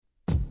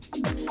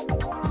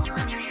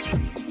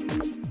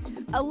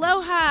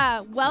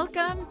Aloha!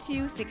 Welcome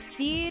to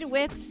Succeed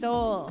with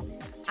Soul.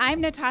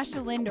 I'm Natasha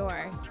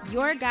Lindor,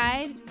 your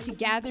guide to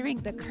gathering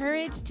the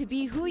courage to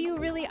be who you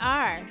really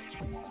are.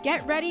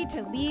 Get ready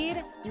to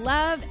lead,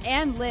 love,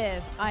 and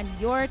live on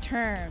your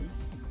terms.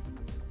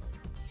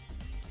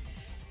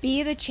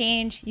 Be the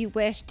change you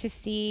wish to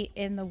see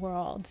in the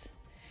world.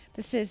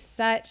 This is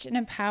such an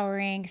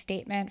empowering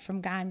statement from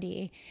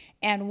Gandhi,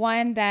 and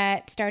one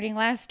that starting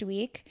last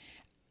week,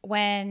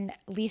 when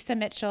Lisa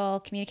Mitchell,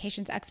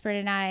 communications expert,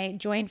 and I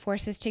joined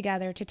forces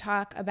together to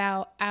talk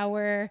about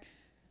our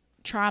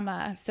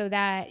trauma so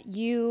that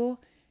you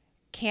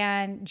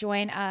can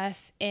join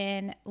us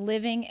in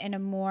living in a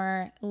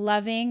more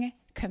loving,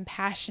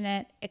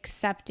 compassionate,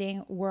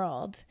 accepting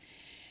world.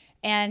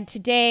 And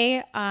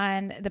today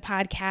on the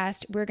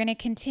podcast, we're going to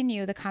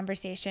continue the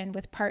conversation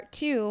with part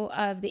 2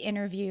 of the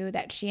interview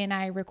that she and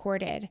I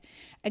recorded.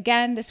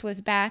 Again, this was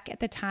back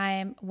at the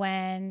time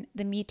when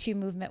the Me Too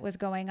movement was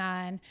going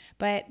on,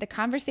 but the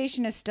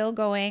conversation is still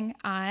going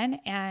on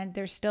and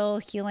there's still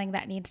healing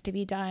that needs to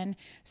be done.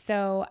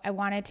 So I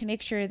wanted to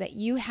make sure that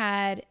you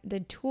had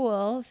the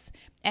tools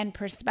and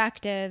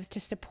perspectives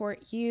to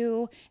support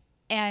you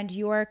and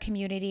your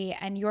community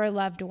and your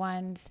loved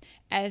ones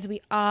as we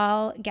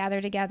all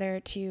gather together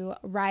to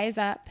rise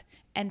up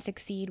and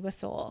succeed with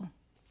soul.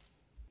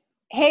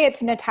 Hey,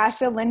 it's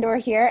Natasha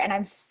Lindor here, and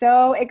I'm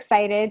so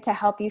excited to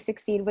help you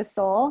succeed with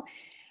soul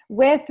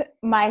with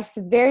my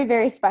very,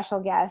 very special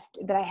guest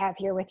that I have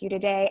here with you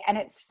today. And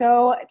it's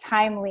so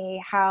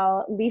timely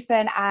how Lisa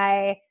and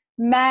I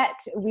met.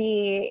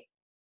 We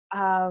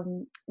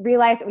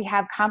realized that we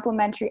have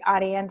complementary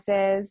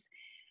audiences.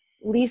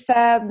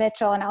 Lisa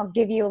Mitchell, and I'll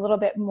give you a little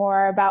bit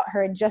more about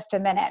her in just a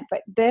minute,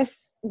 but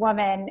this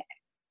woman,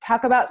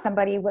 talk about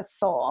somebody with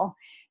soul.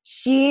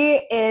 She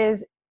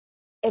is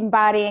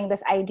embodying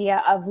this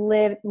idea of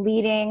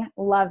leading,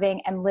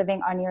 loving, and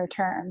living on your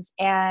terms.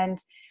 And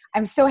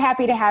I'm so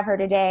happy to have her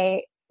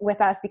today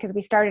with us because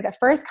we started a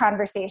first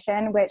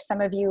conversation, which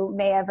some of you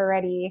may have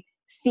already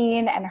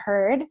seen and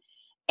heard.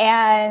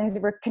 And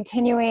we're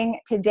continuing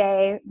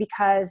today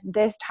because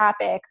this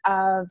topic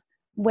of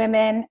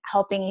women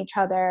helping each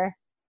other,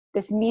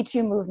 this Me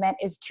Too movement,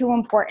 is too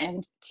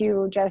important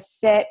to just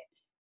sit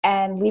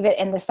and leave it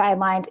in the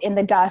sidelines, in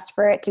the dust,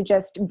 for it to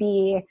just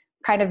be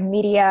kind of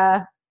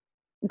media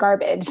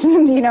garbage,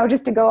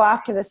 just to go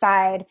off to the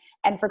side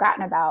and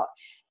forgotten about.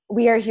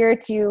 We are here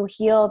to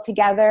heal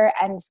together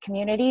and as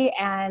community.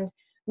 And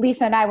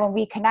Lisa and I, when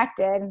we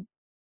connected,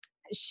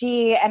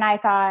 she and I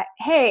thought,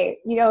 hey,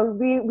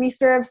 we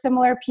serve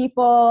similar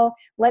people.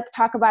 Let's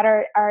talk about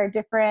our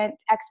different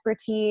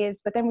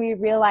expertise. But then we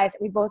realized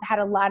that we both had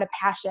a lot of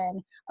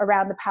passion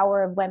around the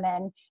power of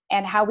women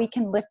and how we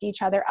can lift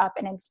each other up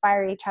and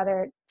inspire each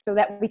other so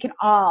that we can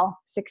all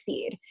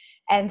succeed.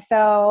 And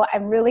so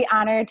I'm really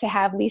honored to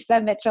have Lisa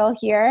Mitchell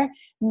here,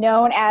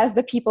 known as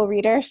the People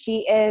Reader.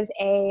 She is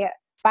a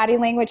body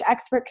language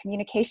expert,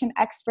 communication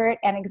expert,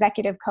 and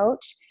executive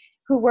coach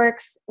who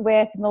works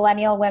with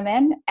millennial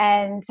women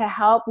and to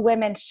help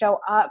women show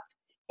up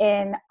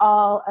in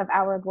all of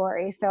our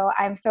glory. So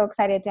I'm so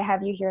excited to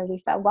have you here,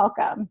 Lisa.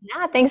 Welcome.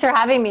 Yeah, thanks for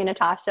having me,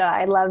 Natasha.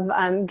 I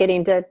love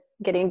getting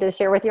to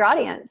share with your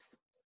audience.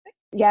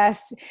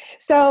 Yes.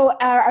 So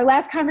our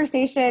last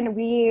conversation,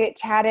 we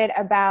chatted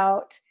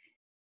about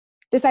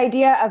this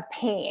idea of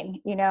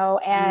pain,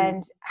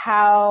 and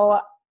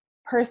how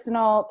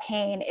personal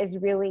pain is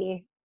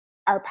really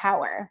our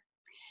power.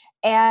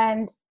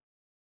 And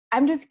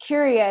I'm just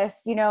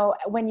curious,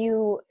 when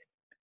you,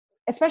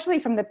 especially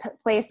from the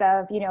place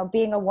of,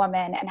 being a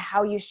woman and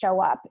how you show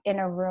up in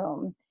a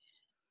room,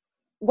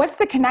 what's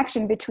the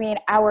connection between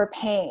our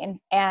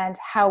pain and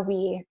how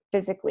we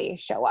physically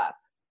show up?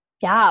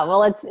 Yeah,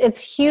 well,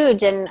 it's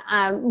huge. And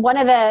one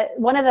of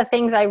the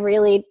things I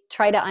really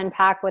try to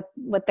unpack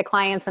with the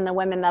clients and the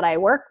women that I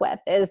work with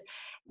is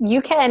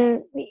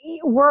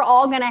we're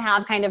all going to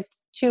have kind of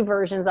two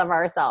versions of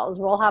ourselves.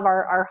 We'll have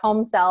our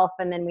home self,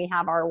 and then we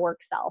have our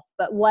work self.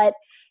 But what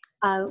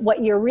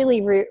you're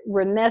really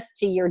remiss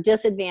to your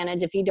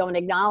disadvantage if you don't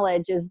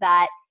acknowledge is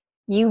that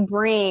you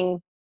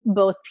bring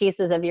both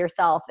pieces of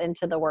yourself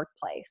into the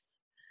workplace.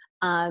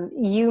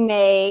 You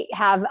may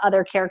have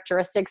other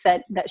characteristics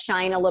that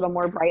shine a little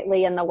more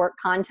brightly in the work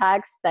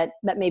context that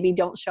maybe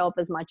don't show up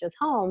as much as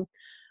home.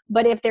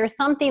 But if there's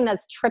something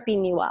that's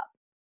tripping you up,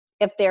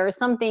 if there's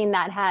something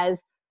that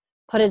has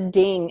put a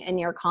ding in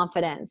your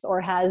confidence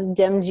or has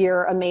dimmed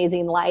your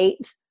amazing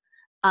light,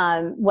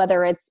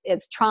 whether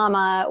it's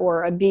trauma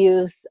or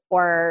abuse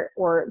or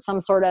some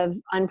sort of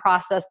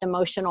unprocessed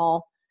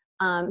emotional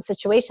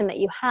situation that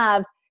you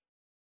have,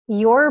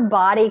 your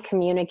body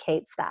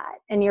communicates that,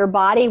 and your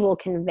body will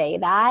convey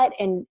that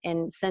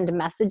and send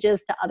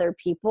messages to other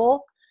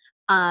people.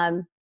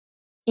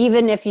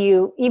 Even if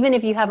you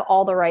have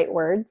all the right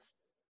words,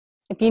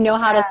 if you know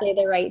how to say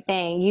the right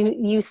thing,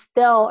 you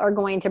still are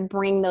going to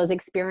bring those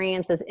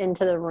experiences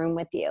into the room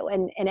with you.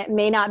 And it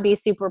may not be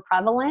super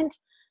prevalent.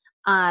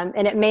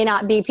 And it may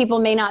not be, people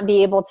may not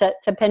be able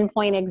to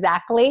pinpoint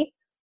exactly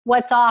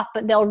what's off,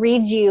 but they'll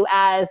read you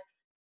as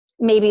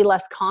maybe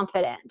less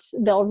confident.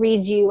 They'll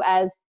read you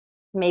as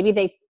maybe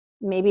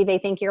they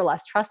think you're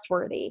less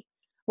trustworthy.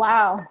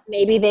 Wow.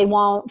 Maybe they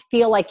won't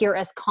feel like you're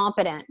as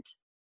competent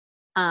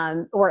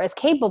or as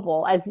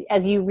capable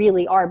as you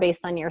really are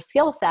based on your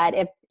skill set.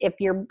 If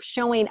you're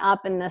showing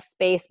up in this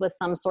space with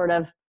some sort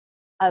of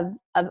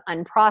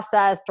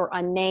unprocessed or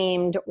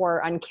unnamed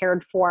or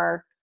uncared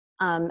for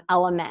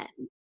element.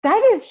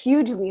 That is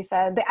huge,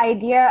 Lisa. The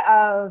idea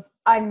of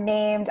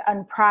unnamed,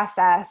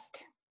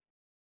 unprocessed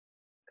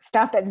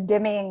stuff that's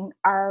dimming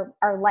our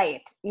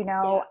light,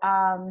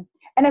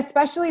 and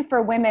especially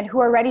for women who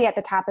are already at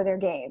the top of their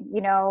game,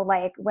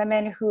 like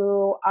women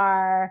who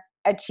are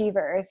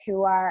achievers,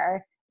 who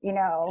are,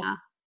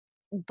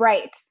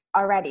 bright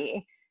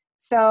already.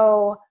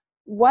 So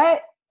what's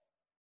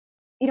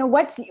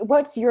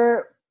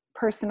your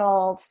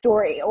personal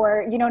story,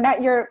 or,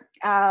 not your,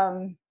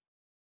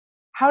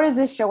 how does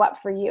this show up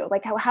for you?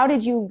 Like, how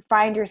did you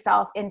find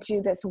yourself into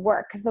this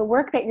work? Because the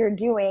work that you're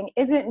doing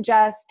isn't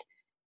just,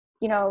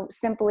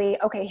 simply,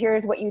 okay,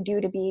 here's what you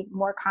do to be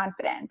more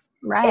confident.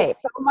 Right.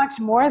 It's so much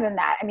more than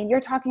that. I mean,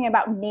 you're talking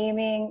about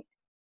naming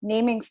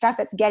stuff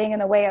that's getting in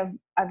the way of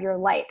your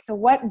light. So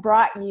what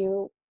brought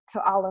you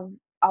to all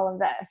of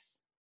this?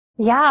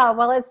 Yeah,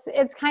 well,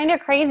 it's kind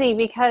of crazy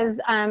because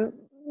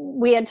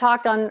we had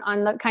talked on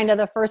the kind of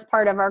the first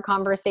part of our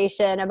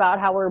conversation about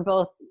how we're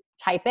both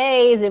type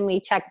A's and we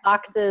check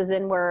boxes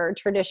and we're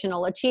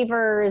traditional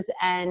achievers.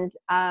 And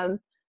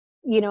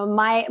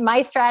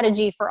my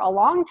strategy for a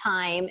long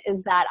time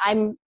is that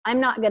I'm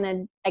not going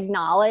to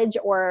acknowledge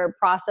or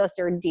process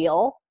or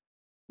deal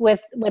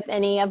with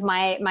any of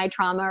my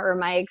trauma or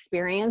my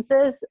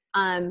experiences.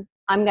 I'm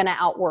going to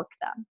outwork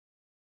them.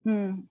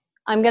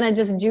 I'm going to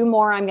just do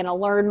more. I'm going to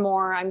learn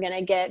more. I'm going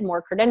to get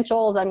more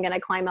credentials. I'm going to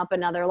climb up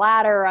another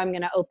ladder. I'm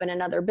going to open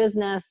another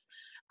business.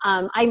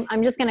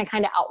 I'm just going to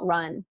kind of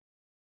outrun.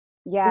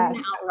 Yeah. I'm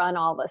going to outrun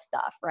all this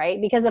stuff,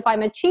 right? Because if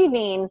I'm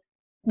achieving,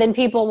 then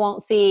people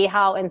won't see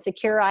how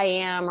insecure I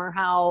am or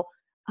how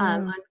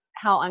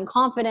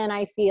unconfident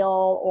I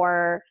feel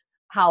or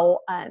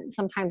how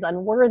sometimes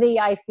unworthy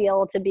I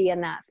feel to be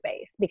in that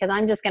space, because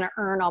I'm just going to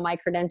earn all my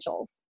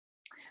credentials.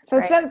 So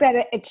it's like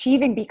that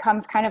achieving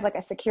becomes kind of like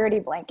a security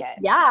blanket.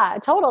 Yeah,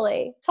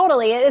 totally.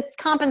 It's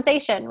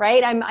compensation,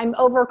 right? I'm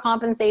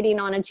overcompensating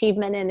on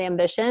achievement and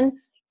ambition,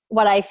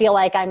 what I feel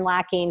like I'm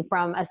lacking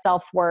from a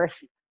self-worth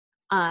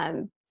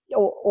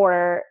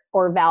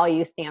or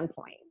value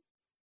standpoint,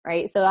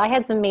 right? So I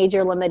had some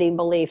major limiting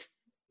beliefs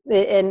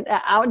in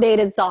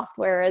outdated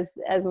software,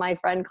 as my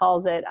friend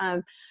calls it.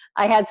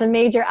 I had some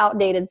major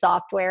outdated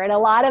software, and a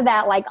lot of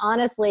that, like,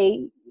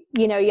 honestly,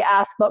 you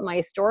asked what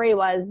my story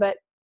was, but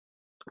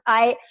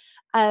I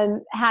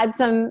had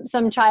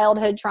some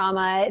childhood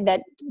trauma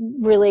that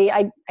really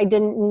I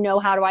didn't know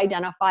how to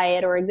identify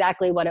it or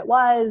exactly what it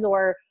was,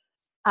 or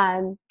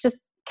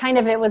just kind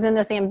of, it was in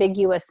this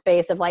ambiguous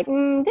space of like,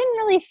 didn't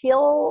really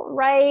feel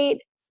right,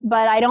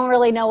 but I don't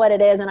really know what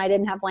it is and I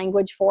didn't have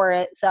language for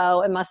it,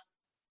 so it must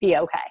be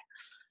okay,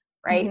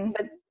 right? Mm-hmm.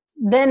 But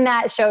then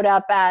that showed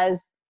up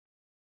as,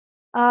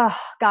 oh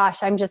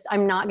gosh, I'm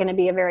not going to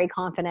be a very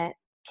confident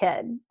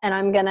kid, and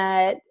I'm going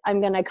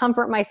to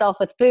comfort myself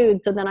with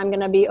food, so then I'm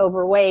going to be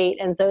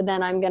overweight, and so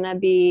then I'm going to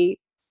be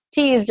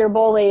teased or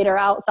bullied or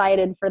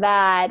outsided for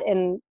that,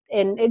 and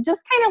it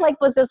just kind of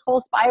like was this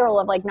whole spiral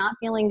of like not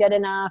feeling good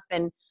enough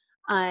and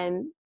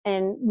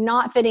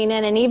not fitting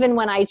in. And even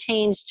when I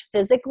changed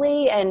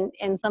physically and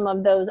some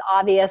of those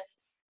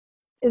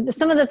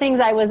some of the things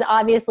I was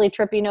obviously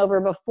tripping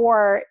over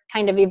before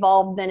kind of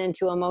evolved then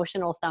into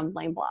emotional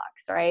stumbling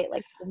blocks, right?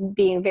 Like just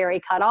being very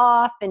cut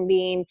off and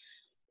being,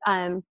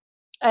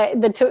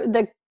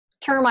 the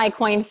term I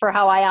coined for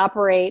how I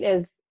operate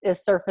is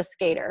surface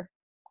skater.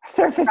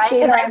 Surface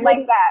skater, I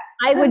like that.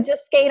 I would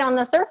just skate on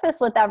the surface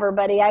with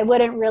everybody. I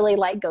wouldn't really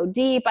like go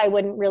deep. I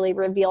wouldn't really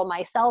reveal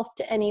myself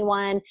to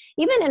anyone,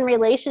 even in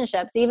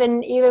relationships,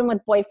 even with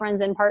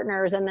boyfriends and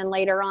partners. And then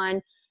later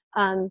on,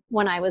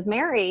 when I was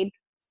married,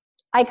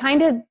 I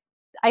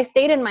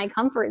stayed in my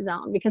comfort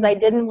zone because I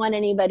didn't want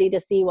anybody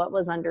to see what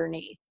was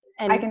underneath.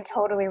 And I can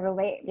totally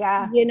relate.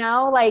 Yeah.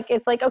 Like,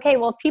 it's like, okay,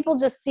 well, if people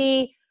just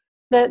see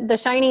the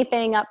shiny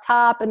thing up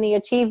top and the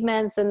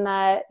achievements and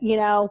the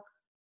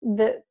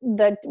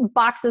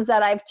boxes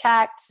that I've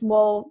checked,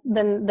 well,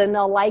 then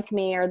they'll like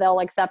me or they'll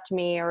accept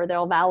me or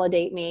they'll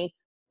validate me.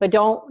 But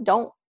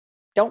don't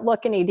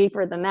look any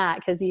deeper than that,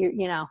 because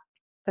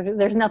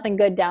there's nothing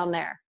good down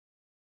there.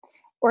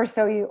 Or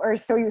so you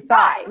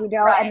thought,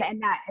 right. and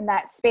in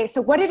that space.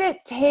 So what did it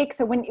take?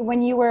 So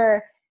when you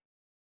were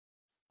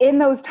in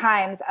those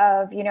times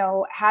of,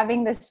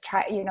 having this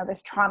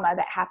this trauma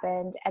that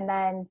happened, and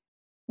then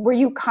were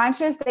you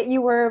conscious that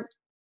you were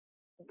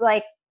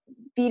like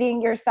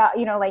feeding yourself,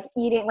 like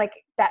eating, like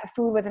that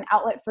food was an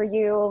outlet for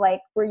you?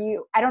 Like,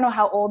 I don't know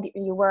how old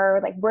you were,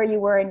 like where you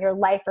were in your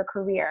life or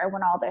career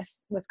when all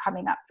this was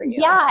coming up for you?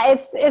 Yeah,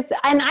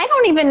 and I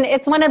don't even,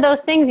 it's one of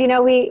those things,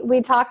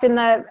 we talked in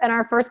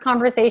our first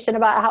conversation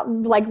about how,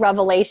 like,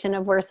 revelation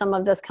of where some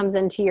of this comes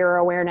into your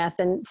awareness.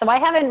 And so I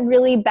haven't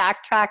really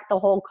backtracked the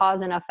whole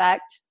cause and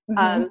effect,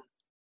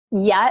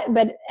 yet,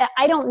 but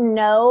I don't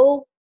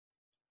know.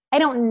 I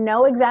don't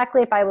know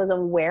exactly if I was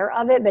aware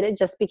of it, but it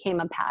just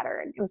became a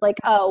pattern. It was like,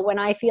 oh, when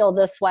I feel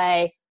this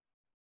way,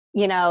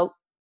 you know,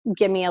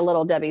 give me a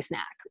little Debbie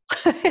snack.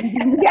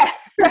 Yeah.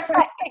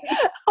 Right.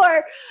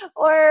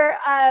 Or,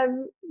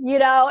 you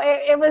know,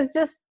 it was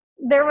just,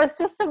 there was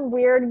just some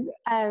weird,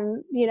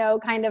 you know,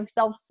 kind of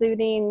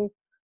self-soothing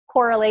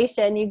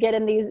correlation you get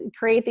in these,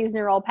 create these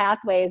neural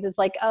pathways. It's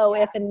like, oh,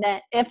 if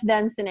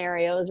then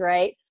scenarios,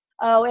 right?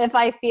 Oh, if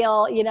I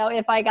feel, you know,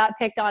 if I got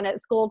picked on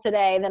at school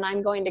today, then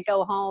I'm going to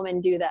go home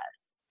and do this.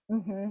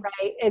 Mm-hmm.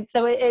 Right.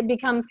 So it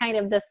becomes kind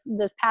of this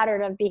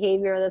pattern of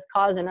behavior, this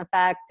cause and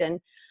effect. And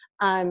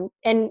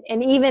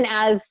even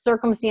as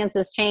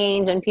circumstances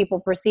change and people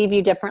perceive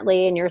you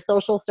differently and your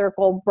social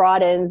circle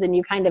broadens and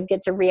you kind of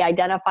get to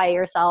re-identify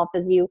yourself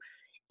as you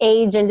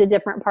age into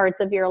different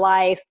parts of your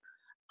life,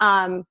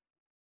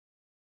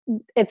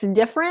 it's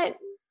different,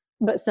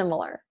 but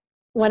similar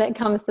when it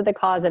comes to the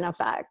cause and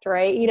effect,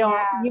 right?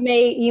 You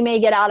may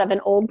get out of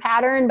an old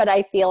pattern, but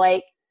I feel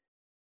like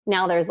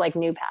now there's like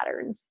new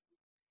patterns.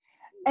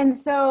 And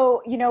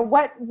so, you know,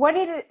 what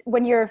did it,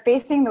 when you're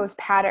facing those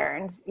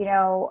patterns, you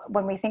know,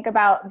 when we think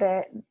about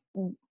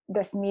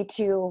this Me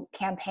Too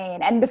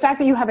campaign and the fact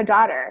that you have a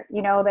daughter,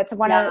 you know, that's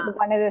one of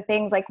the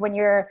things, like when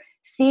you're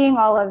seeing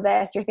all of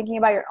this, you're thinking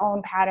about your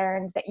own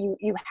patterns that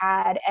you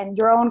had and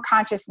your own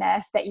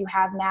consciousness that you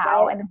have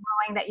now, right, and the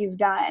growing that you've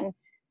done.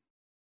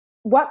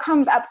 What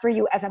comes up for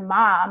you as a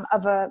mom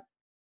of a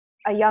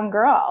young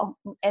girl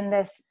in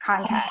this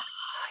context?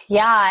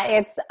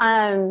 Yeah,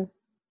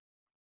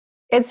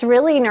 it's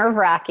really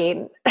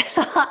nerve-wracking.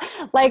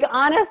 Like,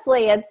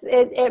 honestly,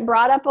 it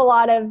brought up a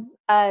lot of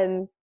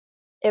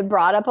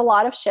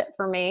shit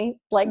for me,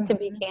 like, mm-hmm, to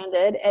be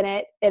candid.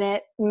 And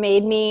it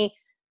made me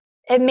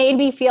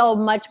feel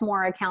much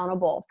more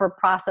accountable for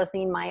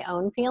processing my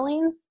own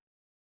feelings,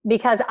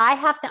 because I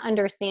have to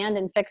understand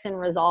and fix and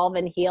resolve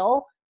and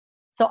heal.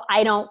 So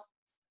I don't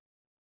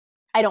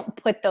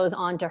put those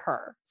onto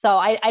her. So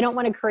I don't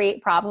want to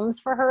create problems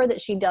for her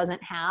that she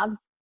doesn't have.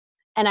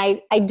 And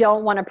I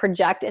don't want to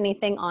project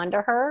anything onto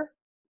her.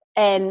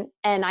 And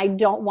I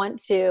don't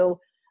want to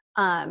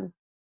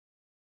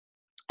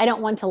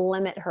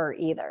limit her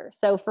either.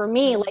 So for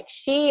me, like,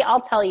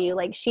 I'll tell you,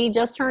 like, she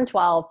just turned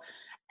 12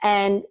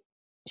 and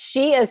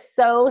she is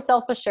so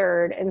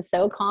self-assured and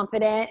so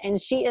confident, and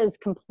she is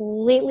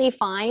completely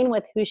fine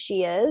with who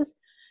she is.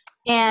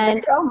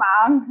 And go,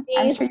 Mom.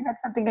 I'm sure you had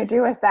something to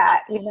do with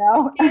that, you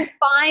know. She's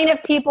fine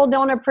if people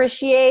don't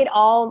appreciate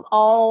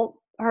all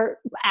her,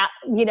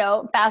 you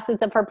know,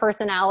 facets of her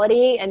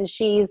personality. And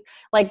she's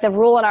like, the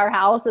rule in our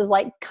house is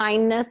like,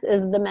 kindness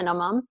is the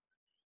minimum.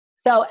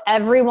 So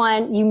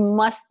everyone, you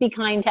must be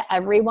kind to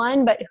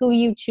everyone, but who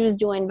you choose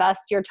to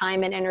invest your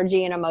time and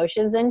energy and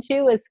emotions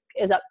into is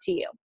up to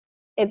you.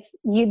 It's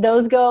you,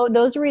 those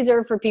are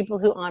reserved for people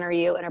who honor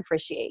you and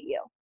appreciate you.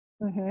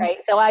 Mm-hmm. Right.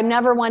 So I'm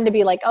never one to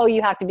be like, oh,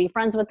 you have to be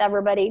friends with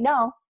everybody.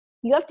 No,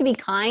 you have to be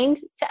kind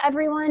to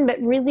everyone,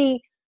 but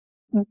really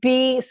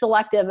be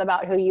selective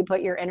about who you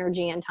put your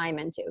energy and time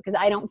into. Because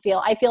I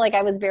feel like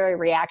I was very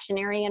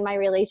reactionary in my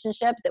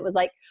relationships. It was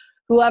like,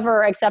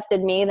 whoever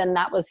accepted me, then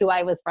that was who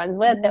I was friends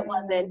with. Mm-hmm. It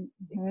wasn't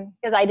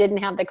because I didn't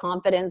have the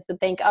confidence to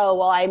think, oh,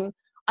 well,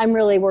 I'm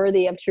really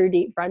worthy of true,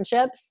 deep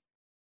friendships.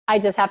 I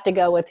just have to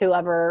go with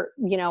whoever,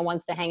 you know,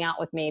 wants to hang out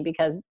with me,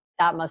 because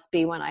that must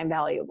be when I'm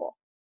valuable.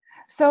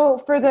 So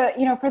for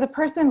the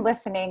person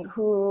listening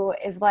who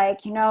is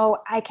like, you know,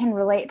 I can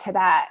relate to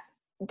that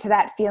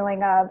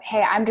feeling of,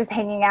 hey, I'm just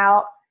hanging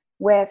out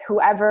with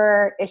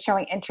whoever is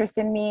showing interest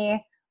in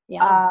me.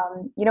 Yeah.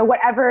 You know,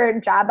 whatever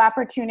job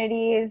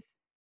opportunities,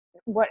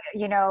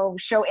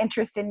 show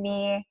interest in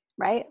me.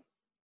 Right.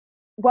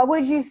 What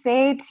would you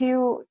say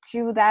to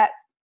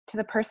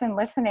the person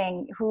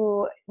listening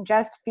who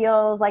just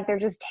feels like they're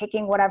just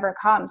taking whatever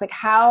comes? Like,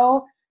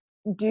 how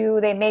do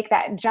they make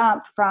that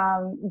jump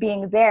from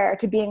being there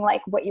to being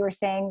like what you were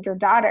saying your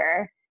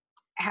daughter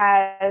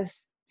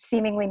has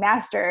seemingly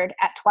mastered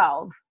at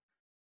 12?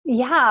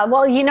 Yeah.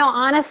 Well, you know,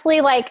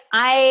 honestly, like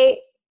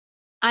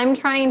I'm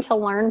trying to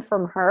learn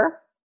from her,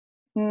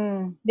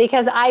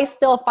 because I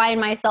still find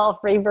myself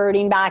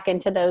reverting back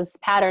into those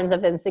patterns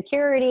of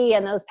insecurity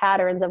and those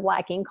patterns of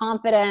lacking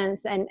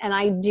confidence. And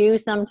I do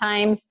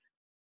sometimes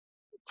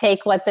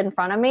take what's in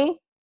front of me.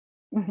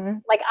 Mm-hmm.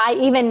 Like, I,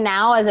 even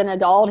now as an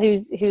adult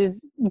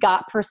who's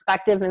got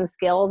perspective and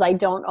skills, I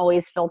don't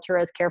always filter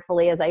as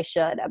carefully as I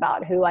should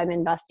about who I'm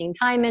investing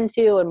time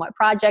into and what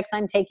projects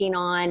I'm taking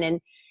on,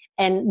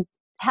 and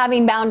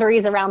having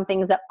boundaries around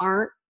things that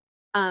aren't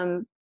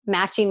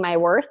matching my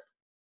worth,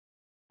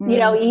 you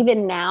know,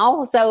 even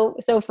now. So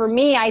for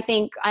me, I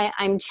think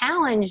I'm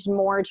challenged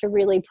more to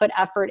really put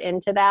effort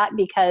into that,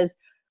 because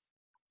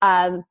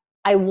I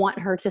want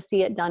her to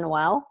see it done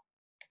well.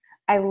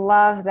 I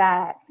love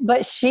that.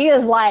 But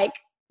she's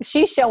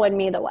showing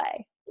me the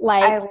way.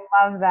 Like, I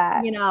love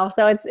that. You know,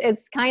 so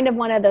it's kind of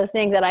one of those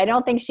things that I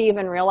don't think she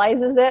even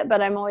realizes it,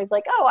 but I'm always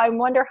like, oh, I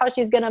wonder how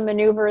she's going to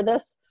maneuver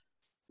this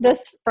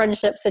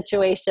friendship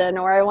situation,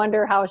 or I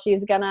wonder how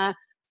she's going to,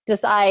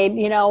 decide,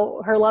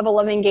 her level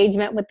of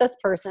engagement with this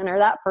person or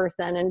that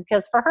person. And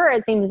because for her,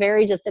 it seems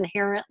very just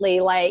inherently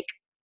like,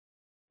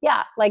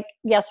 yeah, like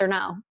yes or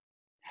no.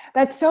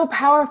 That's so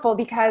powerful,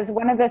 because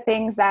one of the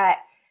things that,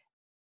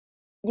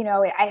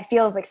 I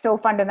feel is like so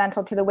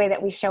fundamental to the way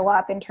that we show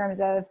up in terms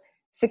of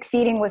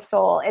succeeding with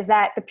soul is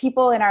that the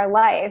people in our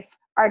life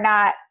are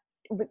not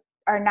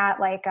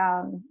like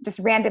just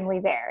randomly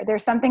there.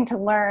 There's something to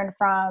learn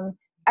from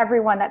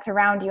everyone that's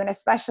around you. And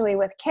especially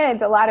with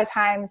kids, a lot of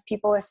times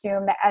people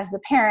assume that as the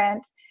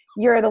parent,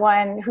 you're the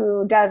one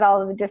who does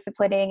all of the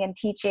disciplining and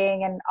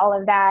teaching and all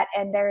of that.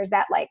 And there's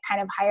that like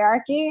kind of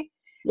hierarchy.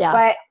 Yeah.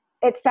 But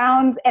it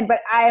sounds, but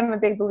I am a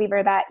big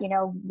believer that,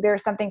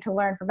 there's something to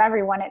learn from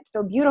everyone. It's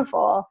so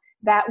beautiful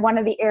that one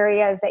of the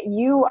areas that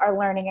you are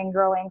learning and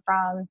growing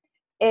from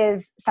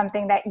is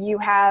something that you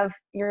have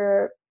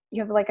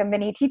like a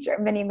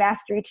mini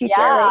mastery teacher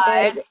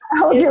right there to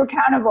hold you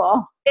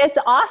accountable. It's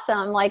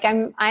awesome. Like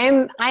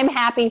I'm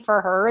happy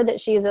for her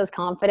that she's as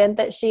confident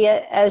as she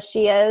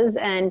is.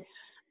 And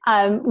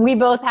we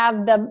both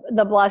have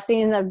the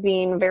blessing of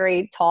being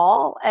very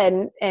tall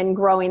and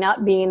growing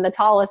up being the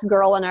tallest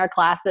girl in our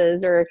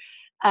classes, or,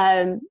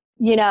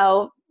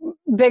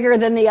 bigger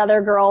than the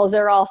other girls.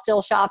 They're all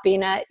still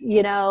shopping at,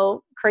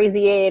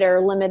 Crazy 8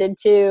 or Limited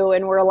 2.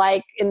 And we're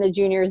like in the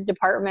juniors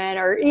department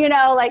or,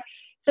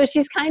 so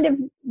she's kind of,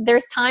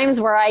 there's times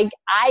where I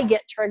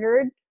get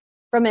triggered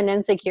from an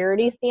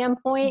insecurity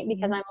standpoint,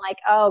 because I'm like,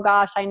 oh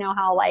gosh, I know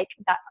how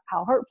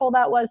how hurtful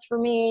that was for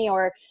me,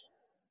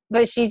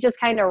 but she just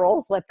kind of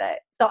rolls with it.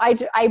 So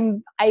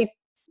I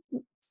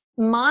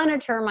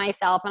monitor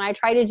myself, and I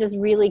try to just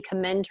really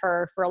commend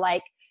her for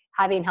like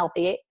having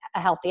a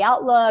healthy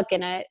outlook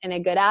and a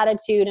good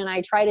attitude. And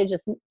I try to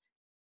just,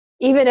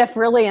 even if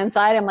really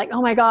inside I'm like,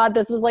 oh my God,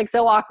 this was like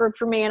so awkward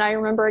for me. And I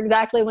remember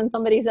exactly when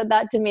somebody said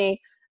that to me,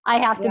 I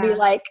have to be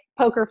like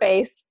poker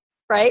face,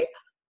 right?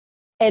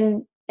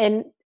 And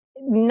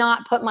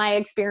not put my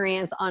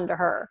experience onto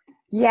her.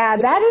 Yeah,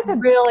 that is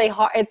really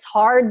hard. It's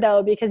hard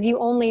though, because you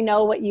only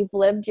know what you've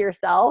lived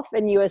yourself,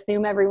 and you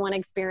assume everyone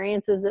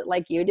experiences it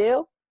like you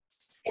do.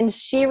 And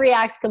she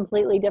reacts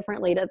completely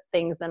differently to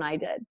things than I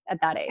did at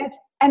that age.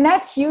 And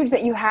that's huge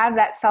that you have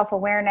that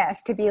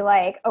self-awareness to be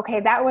like, okay,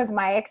 that was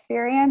my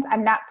experience.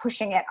 I'm not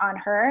pushing it on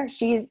her.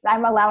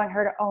 I'm allowing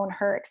her to own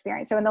her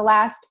experience. So in the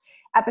last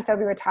episode,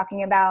 we were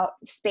talking about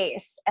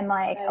space and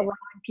like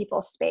allowing people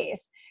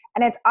space.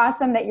 And it's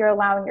awesome that you're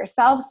allowing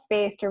yourself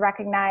space to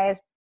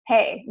recognize,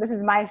 hey, this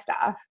is my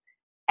stuff,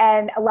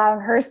 and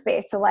allowing her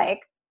space to like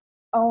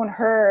own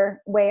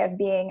her way of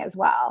being as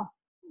well.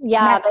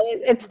 Yeah, but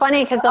it's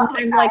funny because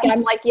sometimes like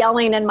I'm like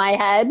yelling in my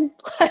head.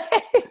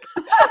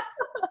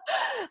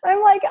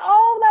 I'm like,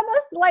 oh, that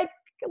must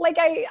like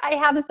I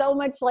have so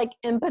much like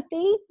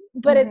empathy,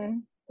 but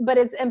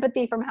it's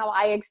empathy from how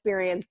I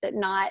experienced it.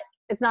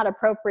 It's not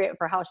appropriate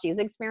for how she's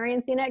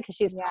experiencing it, because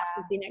she's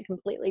processing it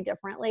completely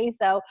differently.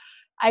 So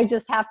I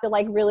just have to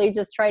like really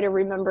just try to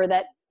remember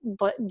that,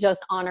 but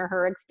just honor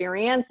her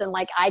experience. And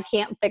like, I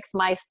can't fix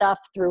my stuff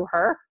through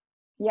her.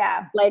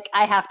 Yeah. Like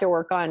I have to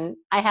work on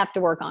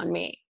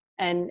me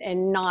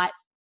and not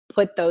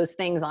put those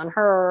things on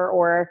her,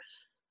 or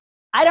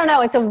I don't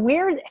know. It's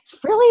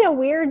really a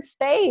weird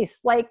space.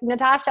 Like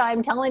Natasha,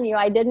 I'm telling you,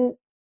 I didn't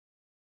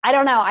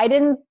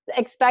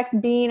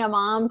expect being a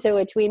mom to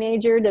a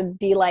teenager to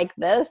be like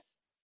this,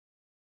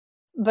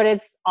 but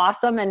it's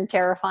awesome and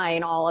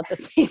terrifying all at the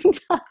same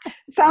time.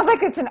 Sounds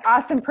like it's an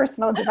awesome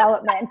personal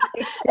development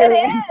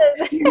experience.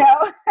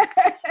 It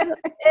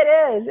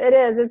is. It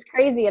is. It's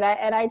crazy. And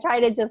I try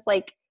to just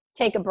like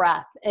take a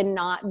breath and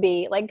not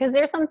be like, cause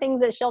there's some things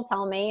that she'll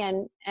tell me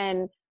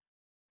and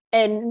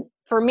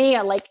for me,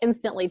 it like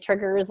instantly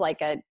triggers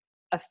like a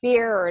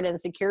fear or an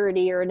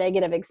insecurity or a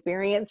negative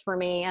experience for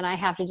me. And I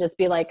have to just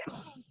be like,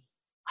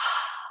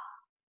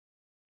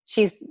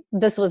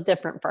 this was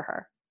different for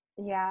her.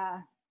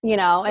 Yeah.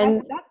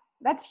 And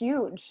that's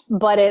huge.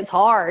 But it's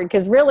hard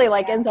because really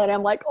like inside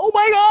I'm like, oh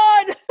my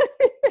God.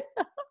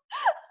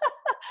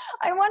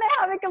 I want to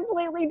have a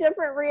completely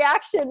different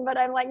reaction, but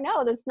I'm like,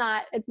 no, it's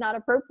not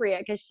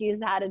appropriate, because she's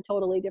had a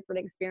totally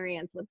different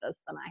experience with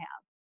this than I have.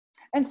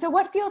 And so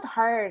what feels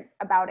hard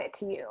about it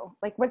to you?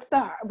 Like what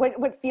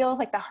feels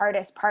like the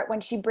hardest part when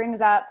she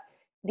brings up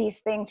these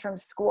things from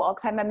school?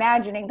 Because I'm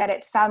imagining that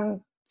it's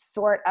some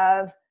sort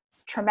of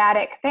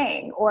traumatic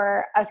thing,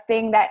 or a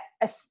thing that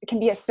can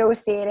be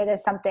associated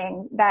as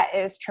something that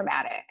is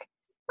traumatic.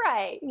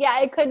 Right.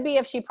 Yeah, it could be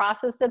if she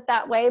processed it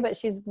that way, but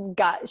she's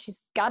got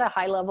a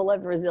high level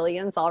of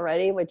resilience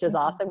already, which is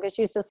awesome, because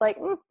she's just like,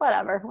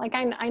 whatever. Like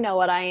I know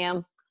what I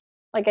am.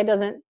 Like it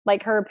doesn't,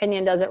 like her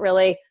opinion doesn't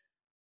really,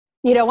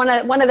 one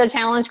of the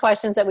challenge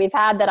questions that we've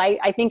had that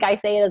I think I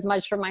say it as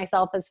much for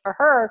myself as for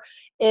her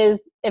is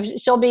if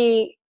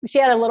she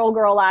had a little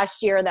girl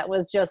last year that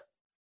was just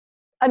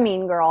a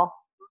mean girl,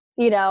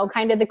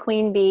 kind of the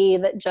queen bee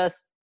that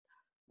just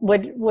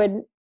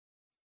would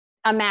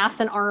amass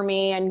an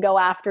army and go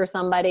after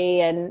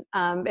somebody. And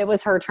it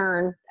was her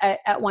turn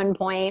at one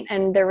point,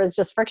 and there was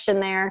just friction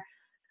there.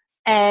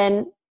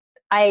 And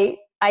I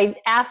I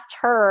asked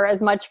her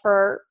as much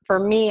for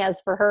me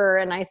as for her.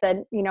 And I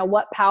said, you know,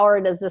 what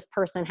power does this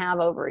person have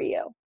over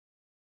you?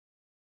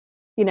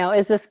 You know,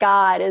 is this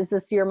God? Is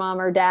this your mom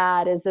or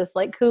dad? Is this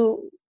like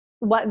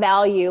what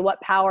value,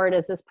 what power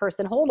does this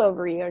person hold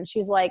over you? And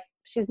she's like,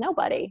 she's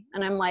nobody.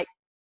 And I'm like,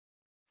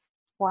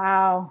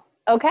 wow.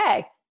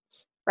 Okay.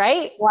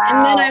 Right. Wow.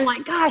 And then I'm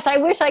like, gosh, I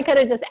wish I could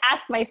have just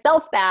asked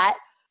myself that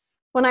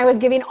when I was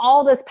giving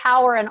all this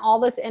power and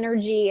all this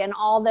energy and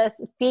all this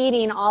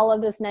feeding all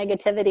of this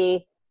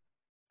negativity.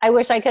 I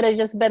wish I could have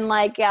just been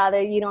like, yeah,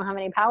 you don't have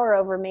any power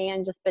over me,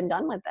 and just been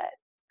done with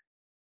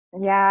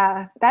it.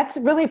 Yeah, that's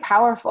really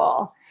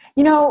powerful.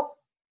 You know,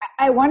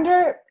 I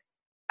wonder,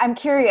 I'm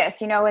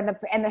curious, you know, in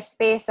the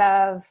space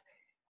of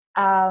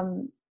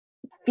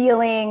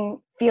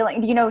feeling,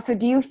 you know, so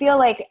do you feel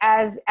like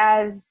as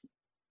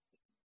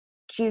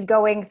she's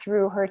going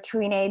through her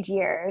teenage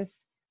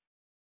years,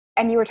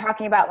 and you were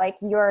talking about like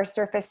your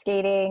surface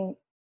skating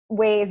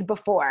ways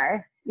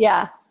before.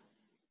 Yeah.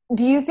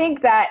 Do you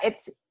think that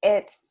it's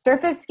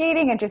surface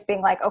skating and just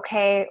being like,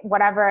 okay,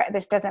 whatever,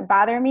 this doesn't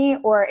bother me,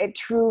 or it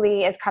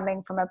truly is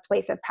coming from a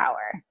place of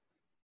power?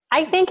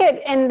 I think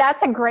and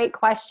that's a great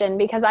question,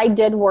 because I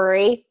did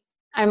worry.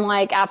 I'm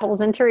like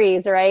apples and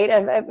trees, right?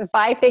 If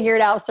I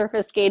figured out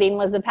surface skating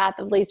was the path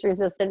of least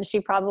resistance, she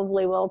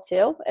probably will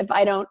too. If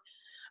I don't,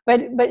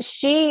 but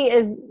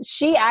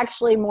she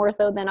actually more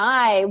so than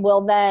I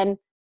will, then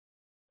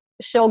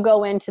she'll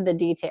go into the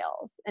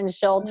details and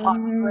she'll talk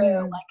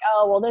through like,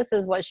 oh, well, this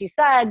is what she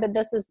said, but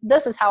this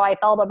is how I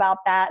felt about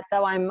that.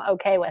 So I'm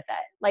okay with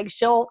it. Like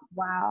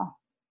wow.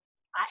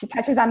 She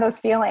touches on those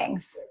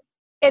feelings.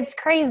 It's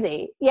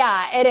crazy.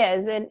 Yeah, it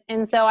is.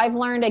 And so I've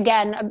learned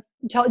again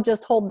to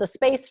just hold the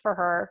space for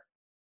her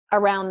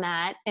around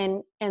that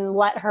and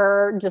let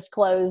her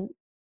disclose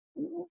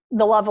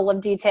the level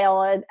of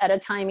detail at a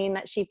timing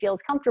that she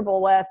feels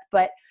comfortable with.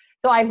 But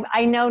so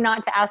I know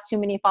not to ask too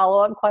many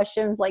follow-up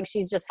questions. Like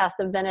she just has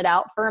to vent it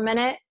out for a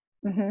minute.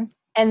 Mm-hmm.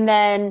 And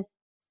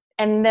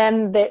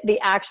then the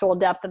actual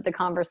depth of the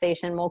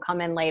conversation will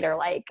come in later,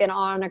 like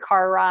on a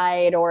car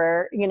ride,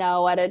 or, you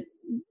know,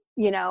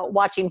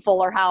 watching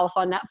Fuller House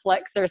on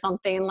Netflix or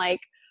something, like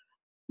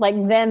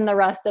then the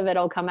rest of it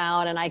will come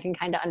out and I can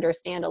kind of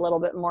understand a little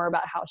bit more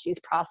about how she's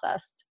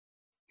processed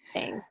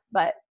things.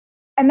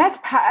 And that's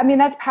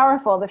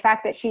powerful. The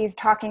fact that she's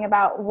talking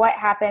about what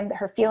happened,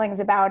 her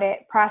feelings about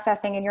it,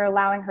 processing, and you're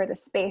allowing her the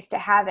space to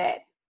have it.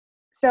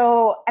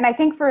 So, and I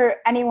think for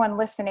anyone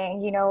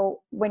listening, you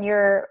know, whether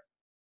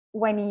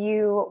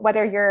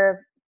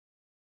you're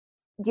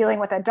dealing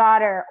with a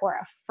daughter or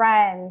a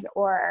friend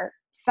or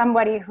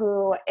somebody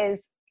who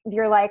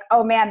you're like,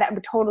 oh man, that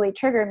would totally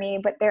trigger me,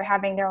 but they're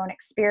having their own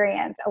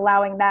experience,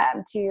 allowing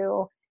them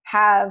to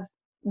have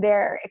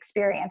their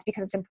experience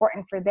because it's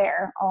important for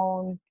their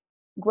own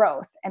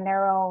growth and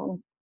their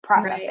own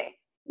processing. Right.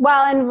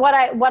 Well, and what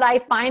I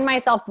find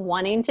myself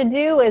wanting to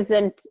do is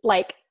then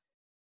like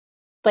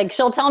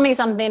she'll tell me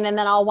something and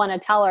then I'll want to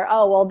tell her,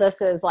 oh, well,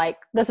 this is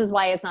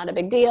why it's not a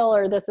big deal,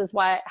 or this is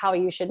how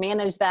you should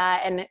manage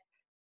that. And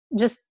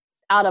just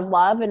out of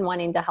love and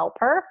wanting to help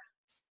her.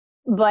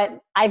 But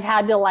I've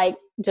had to like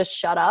just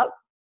shut up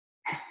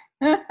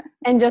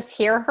and just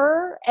hear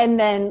her, and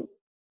then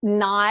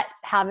not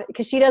have it,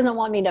 because she doesn't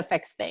want me to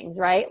fix things,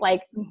 right?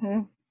 Like,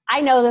 mm-hmm. I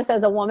know this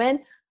as a woman.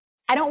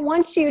 I don't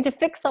want you to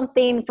fix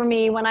something for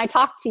me when I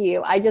talk to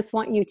you. I just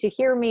want you to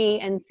hear me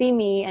and see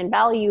me and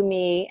value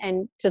me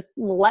and just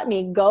let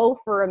me go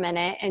for a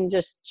minute and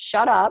just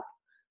shut up.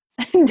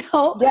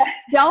 Don't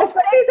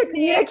especially as a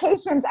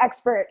communications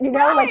expert, you know,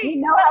 right. Like you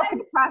know how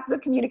the process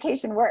of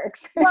communication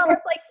works. Well,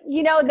 it's like,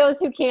 you know, those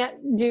who can't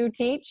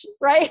teach,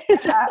 right?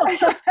 So,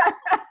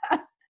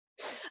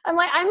 I'm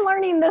like, I'm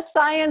learning this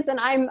science and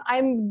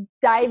I'm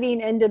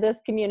diving into this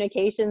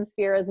communication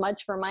sphere as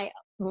much for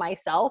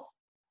myself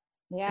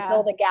to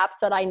fill the gaps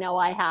that I know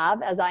I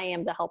have, as I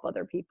am to help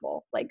other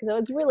people. Like, so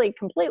it's really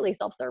completely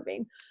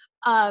self-serving.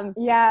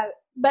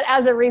 But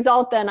as a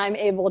result, then I'm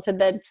able to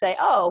then say,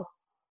 oh,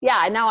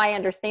 yeah, now I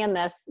understand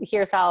this.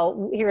 Here's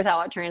how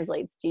it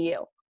translates to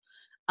you.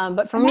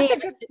 But for me, that's a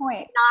good point.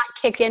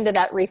 Not kick into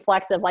that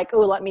reflexive, like, oh,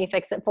 let me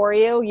fix it for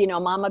you, you know,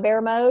 mama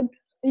bear mode.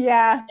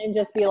 Yeah. And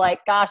just be like,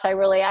 gosh, I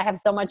have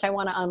so much I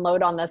want to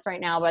unload on this right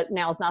now, but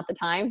now's not the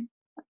time.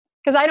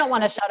 Because I don't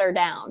want to shut her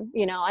down.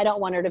 You know, I don't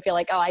want her to feel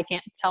like, oh, I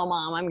can't tell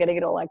mom, I'm going to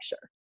get a lecture.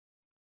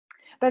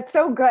 That's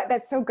so good.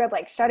 That's so good.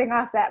 Like shutting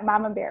off that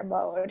mama bear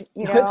mode,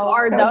 you know. It's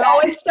hard though.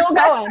 Oh, it's still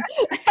going.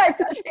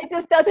 It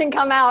just doesn't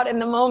come out in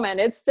the moment.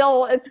 It's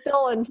still in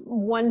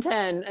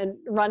 110 and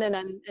running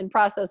and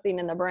processing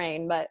in the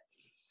brain. But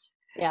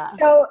yeah.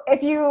 So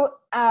if you,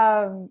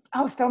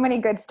 so many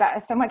good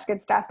stuff, so much good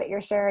stuff that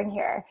you're sharing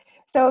here.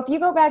 So if you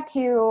go back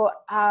to,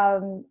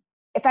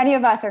 if any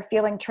of us are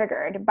feeling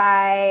triggered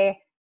by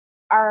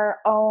our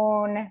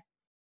own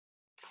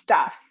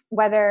stuff,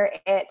 whether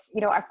it's,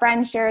 you know, a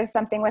friend shares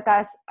something with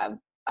us,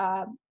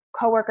 a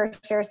coworker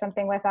shares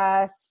something with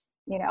us,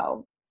 you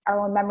know, our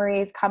own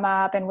memories come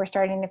up and we're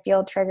starting to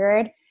feel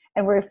triggered.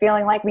 and we're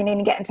feeling like we need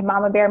to get into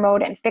mama bear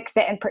mode and fix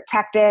it and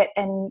protect it.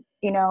 And,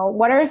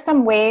 what are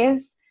some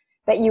ways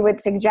that you would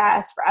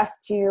suggest for us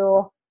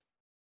to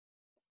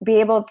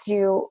be able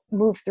to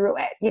move through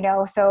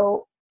it,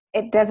 so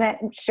it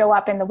doesn't show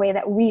up in the way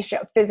that we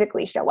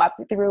physically show up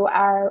through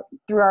our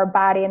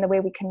body and the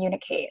way we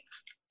communicate?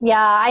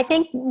 Yeah, I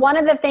think one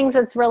of the things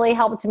that's really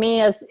helped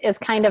me is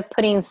kind of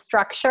putting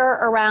structure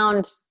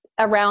around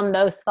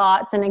those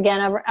thoughts. And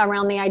again,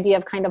 around the idea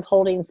of kind of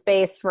holding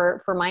space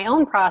for my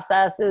own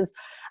process is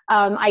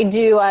I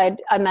do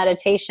a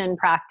meditation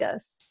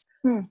practice.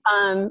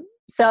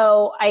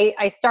 So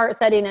I start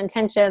setting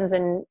intentions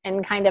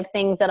and kind of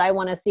things that I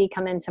want to see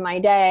come into my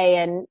day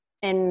and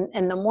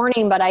in the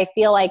morning. But I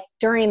feel like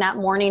during that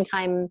morning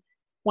time,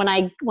 when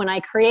I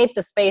create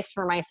the space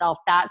for myself,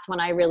 that's when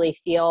I really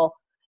feel,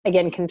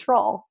 again,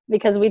 control.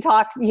 Because we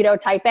talked,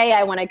 type A,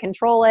 I want to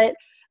control it.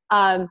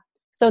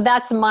 So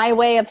that's my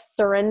way of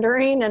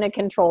surrendering in a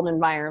controlled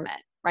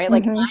environment, right?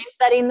 Like I'm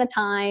setting the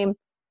time,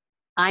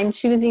 I'm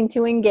choosing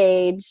to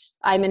engage,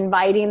 I'm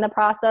inviting the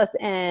process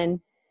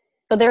in.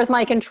 So there's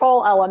my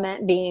control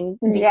element being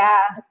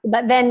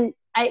but then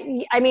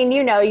I mean,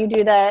 you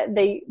do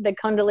the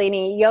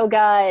Kundalini yoga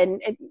and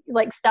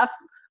like stuff.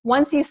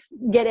 Once you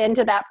get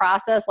into that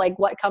process, like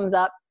what comes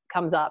up,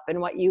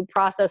 and what you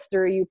process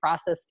through.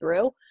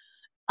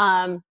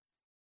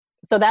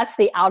 So that's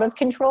the out of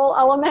control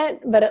element,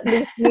 but at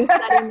least you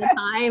setting the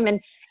time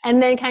and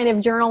then kind of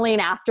journaling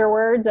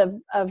afterwards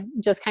of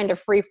just kind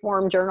of free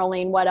form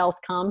journaling. What else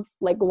comes?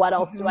 Like, what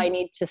else do I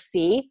need to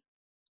see?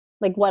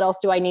 Like, what else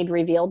do I need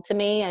revealed to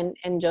me?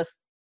 And just,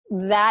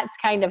 that's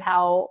kind of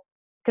how,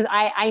 cause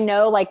I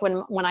know like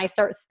when I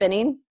start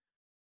spinning,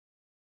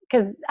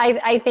 cause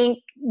I think,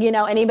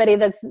 anybody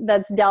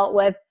that's dealt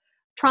with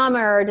trauma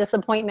or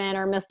disappointment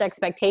or missed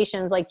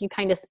expectations, like you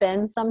kind of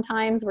spin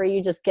sometimes where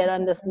you just get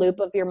on this loop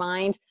of your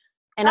mind.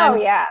 And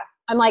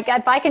I'm like,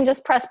 if I can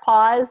just press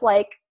pause,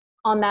 like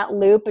on that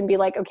loop and be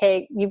like,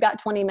 okay, you've got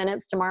 20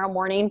 minutes tomorrow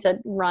morning to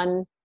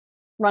run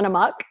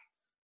amok.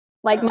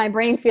 Like my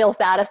brain feels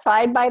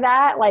satisfied by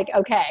that. Like,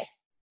 okay,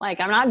 like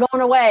I'm not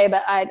going away,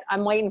 but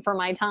I'm waiting for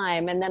my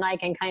time. And then I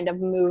can kind of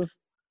move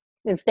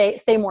and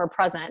stay more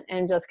present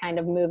and just kind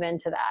of move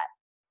into that.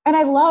 And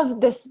I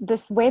love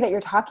this way that you're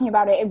talking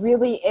about it. It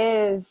really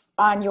is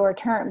on your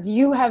terms.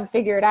 You have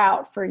figured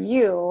out for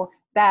you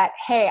that,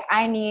 hey,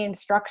 I need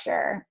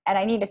structure and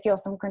I need to feel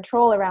some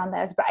control around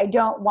this, but I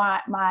don't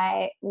want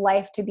my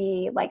life to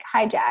be like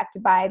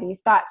hijacked by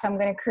these thoughts. So I'm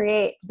going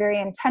to very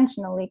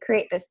intentionally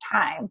create this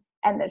time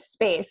and this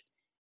space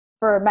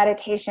for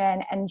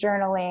meditation and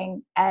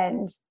journaling,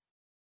 and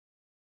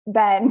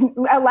then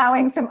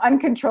allowing some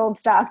uncontrolled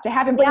stuff to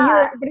happen.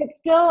 But it's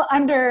still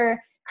under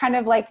kind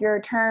of like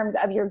your terms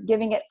of you're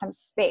giving it some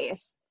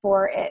space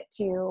for it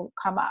to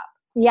come up.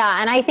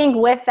 Yeah. And I think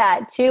with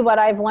that too, what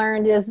I've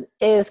learned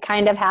is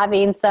kind of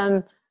having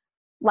some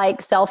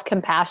like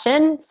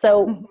self-compassion.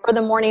 So for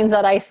the mornings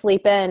that I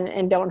sleep in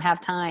and don't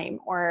have time,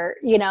 or,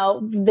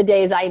 the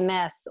days I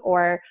miss,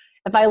 or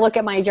if I look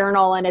at my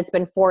journal and it's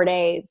been 4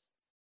 days,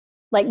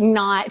 like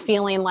not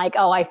feeling like,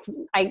 oh, I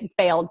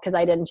failed because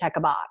I didn't check a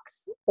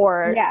box,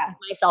 or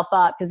myself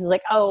up because it's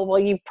like, oh, well,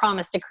 you've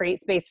promised to create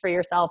space for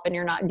yourself and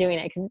you're not doing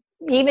it. Because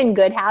even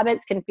good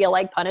habits can feel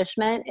like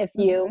punishment if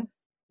you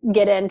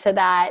get into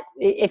that,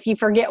 if you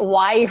forget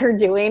why you're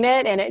doing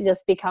it and it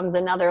just becomes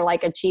another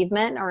like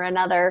achievement or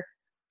another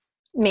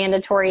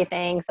mandatory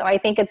thing. So I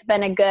think it's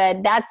been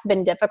that's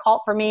been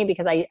difficult for me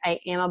because I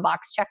am a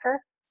box checker.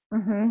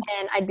 And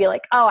I'd be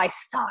like, oh, I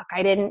suck.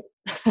 I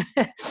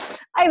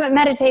haven't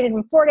meditated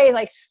in 4 days.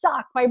 I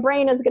suck. My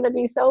brain is going to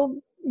be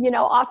so,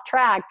 off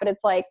track. But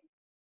it's like,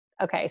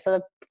 okay,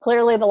 so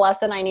clearly the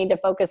lesson I need to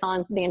focus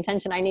on, the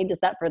intention I need to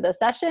set for this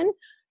session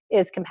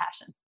is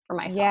compassion for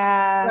myself.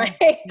 Yeah.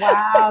 Right?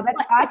 Wow.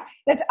 That's awesome.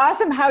 That's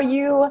awesome how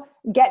you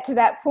get to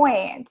that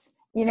point,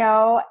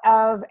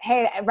 of,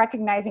 hey,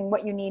 recognizing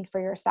what you need for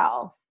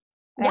yourself.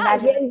 Yeah,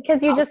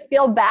 because you just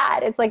feel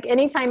bad. It's like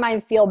anytime I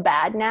feel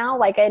bad now,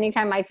 like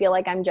anytime I feel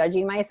like I'm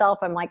judging myself,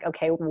 I'm like,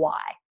 okay, why?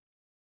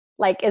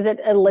 Like, is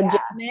it a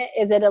legitimate,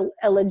 is it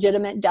a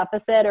legitimate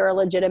deficit or a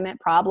legitimate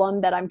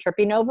problem that I'm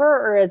tripping over?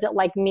 Or is it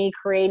like me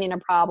creating a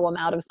problem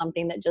out of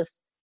something that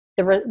just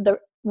the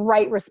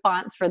right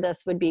response for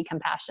this would be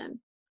compassion,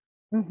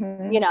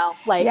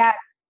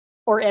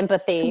 or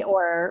empathy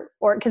or,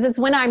 cause it's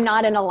when I'm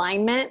not in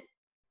alignment,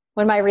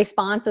 when my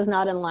response is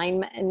not in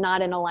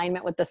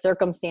alignment with the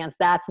circumstance,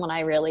 that's when I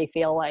really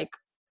feel like,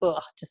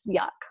 ugh, just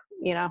yuck,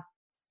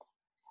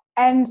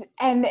 And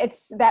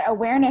it's that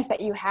awareness that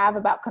you have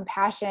about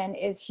compassion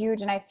is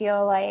huge. And I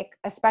feel like,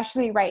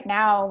 especially right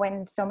now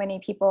when so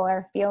many people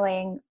are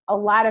feeling a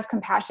lot of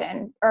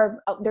compassion,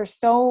 or there's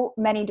so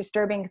many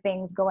disturbing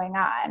things going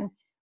on,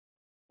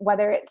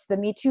 whether it's the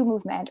Me Too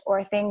movement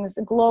or things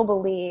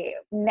globally,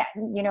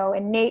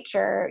 in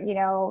nature,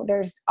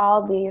 there's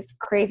all these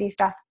crazy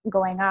stuff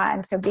going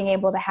on. So being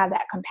able to have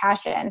that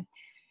compassion.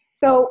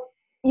 So,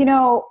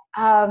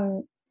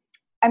 I'm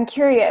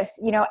curious,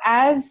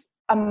 as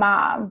a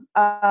mom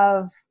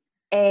of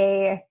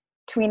a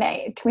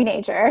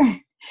teenager,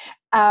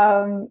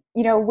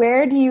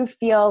 Where do you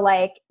feel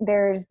like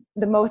there's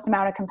the most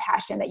amount of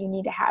compassion that you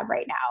need to have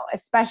right now,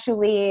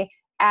 especially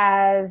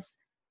as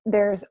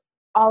there's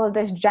all of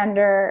this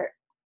gender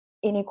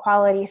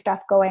inequality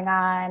stuff going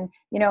on?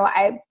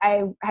 I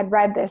had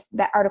read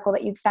that article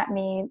that you'd sent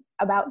me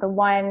about the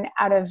 1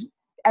 out of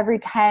every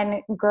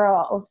 10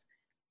 girls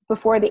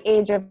before the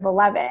age of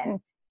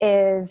 11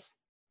 is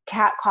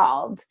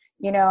catcalled.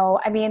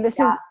 This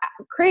is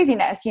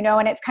craziness,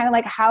 and it's kind of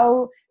like,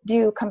 how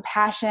do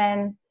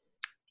compassion,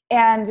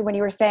 and when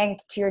you were saying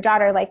to your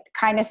daughter, like,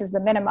 kindness is the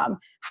minimum,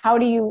 how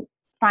do you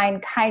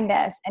find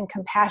kindness and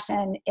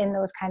compassion in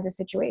those kinds of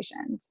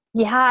situations?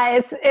 Yeah,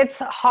 it's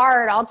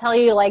hard. I'll tell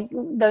you, like,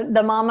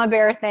 the mama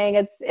bear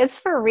thing, it's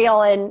for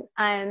real.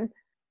 And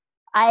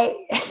I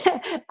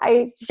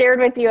I shared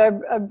with you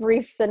a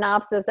brief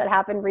synopsis that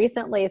happened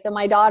recently. So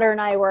my daughter and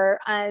I were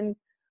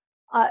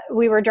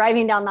we were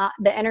driving down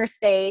the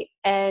interstate,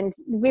 and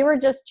we were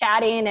just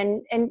chatting,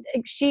 and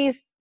she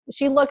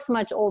looks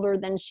much older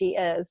than she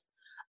is.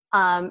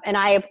 And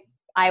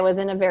I was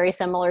in a very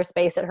similar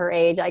space at her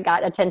age. I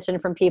got attention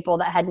from people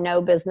that had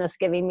no business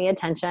giving me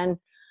attention.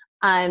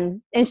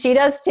 And she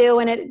does too.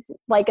 And it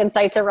like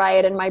incites a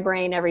riot in my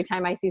brain every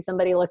time I see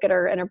somebody look at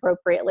her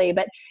inappropriately.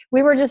 But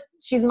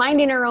she's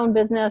minding her own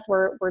business.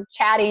 We're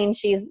chatting.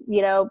 She's,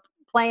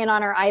 playing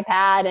on her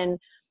iPad,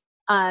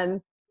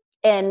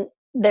 and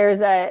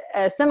there's a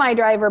semi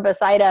driver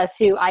beside us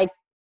who I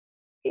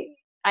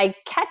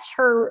catch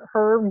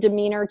her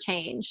demeanor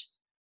change.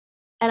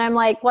 And I'm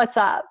like, what's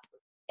up?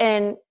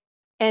 And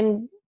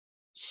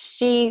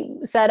she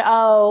said,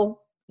 oh,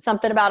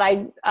 something about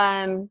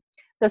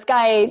this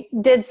guy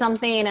did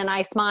something and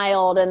I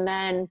smiled. And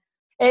then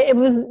it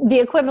was the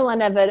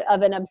equivalent of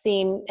an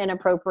obscene,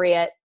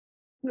 inappropriate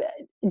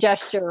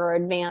gesture or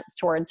advance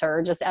towards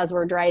her just as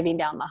we're driving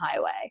down the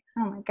highway.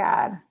 Oh my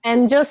God.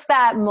 And just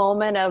that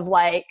moment of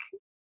like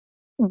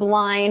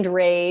blind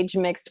rage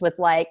mixed with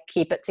like,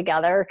 keep it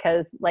together.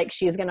 'Cause like,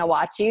 she's going to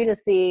watch you to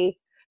see.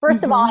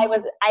 First of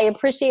all, I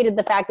appreciated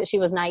the fact that she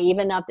was naive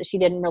enough that she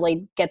didn't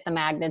really get the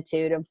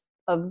magnitude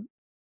of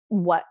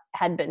what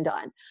had been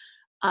done.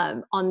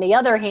 On the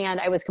other hand,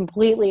 I was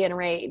completely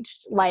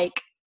enraged.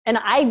 Like, and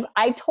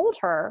I told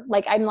her,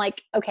 like, I'm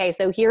like, okay,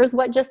 so here's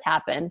what just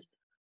happened.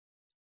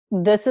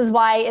 This is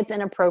why it's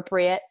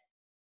inappropriate.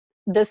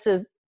 This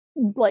is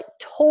like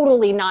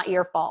totally not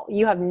your fault.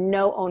 You have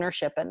no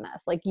ownership in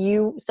this. Like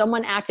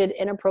someone acted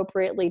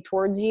inappropriately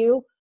towards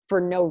you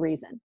for no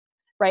reason.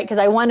 Right. Cause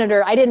I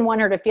didn't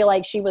want her to feel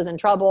like she was in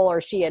trouble or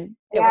it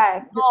was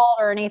her fault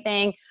or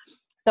anything.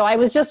 So I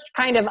was just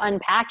kind of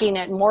unpacking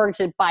it more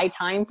to buy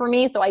time for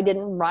me. So I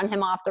didn't run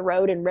him off the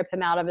road and rip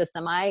him out of his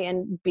semi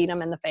and beat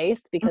him in the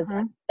face, because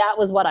that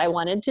was what I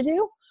wanted to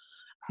do.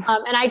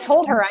 And I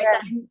told her,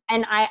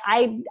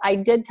 I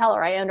did tell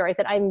her, I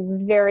said,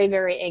 I'm very,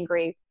 very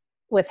angry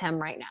with him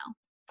right now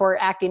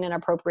for acting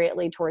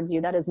inappropriately towards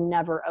you. That is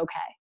never okay.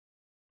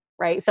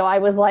 Right. So I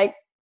was like,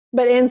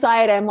 but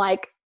inside I'm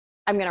like,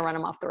 I'm going to run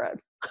him off the road.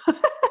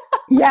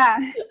 Yeah.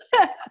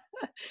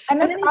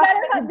 And then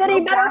he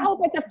better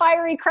hope it's a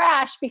fiery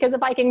crash, because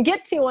if I can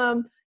get to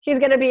him, he's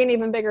going to be in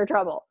even bigger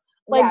trouble.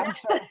 Like, yeah,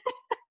 sure.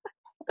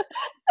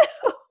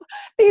 So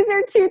these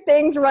are two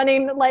things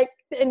running like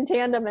in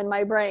tandem in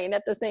my brain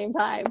at the same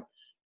time.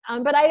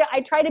 But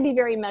I try to be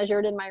very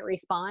measured in my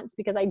response,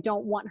 because I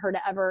don't want her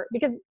to ever,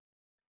 because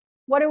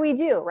what do we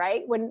do,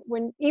 right?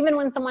 Even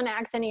when someone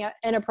acts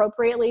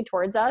inappropriately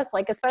towards us,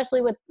 like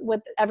especially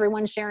with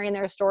everyone sharing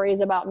their stories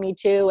about Me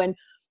Too and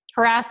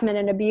harassment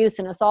and abuse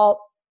and assault,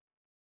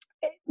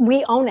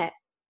 we own it.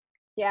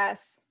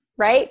 Yes.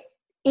 Right?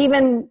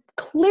 Even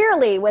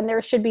clearly when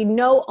there should be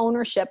no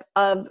ownership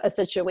of a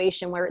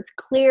situation where it's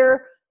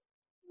clear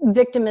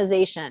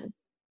victimization,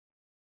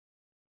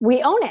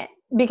 we own it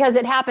because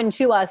it happened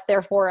to us,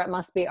 therefore it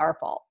must be our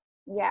fault.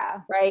 Yeah.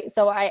 Right.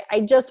 So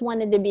I just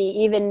wanted to be,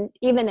 even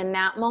in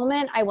that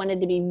moment, I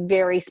wanted to be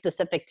very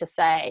specific to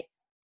say,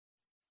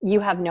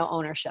 you have no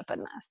ownership in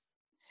this.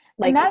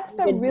 Like, and that's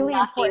a really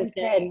important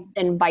thing.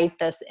 Invite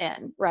this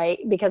in, right?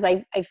 Because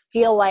I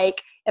feel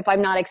like if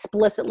I'm not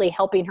explicitly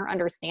helping her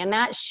understand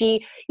that,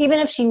 even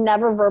if she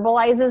never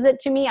verbalizes it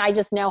to me, I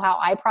just know how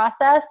I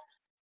process,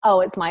 oh,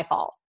 it's my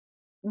fault.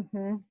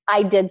 Mm-hmm.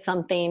 I did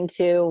something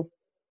to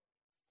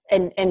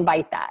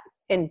invite that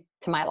into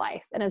my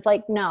life. And it's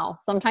like, no,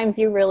 sometimes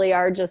you really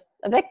are just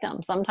a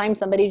victim. Sometimes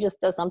somebody just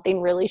does something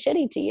really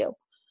shitty to you.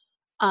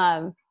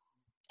 And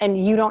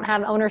you don't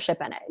have ownership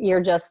in it.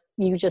 You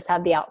just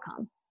have the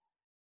outcome.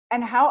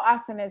 And how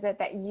awesome is it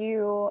that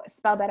you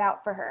spelled that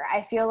out for her?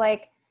 I feel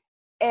like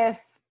if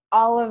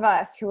all of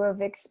us who have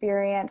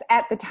experienced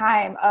at the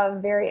time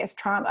of various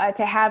trauma,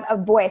 to have a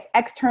voice,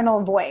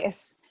 external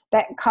voice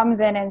that comes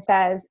in and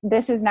says,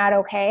 this is not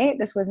okay.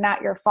 This was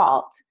not your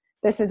fault.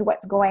 This is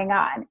what's going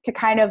on, to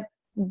kind of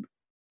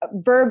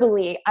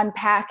verbally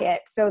unpack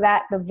it so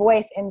that the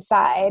voice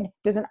inside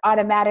doesn't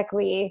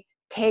automatically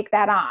take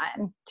that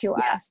on to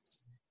us.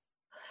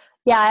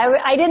 Yeah,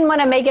 I didn't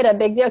want to make it a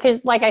big deal because,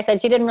 like I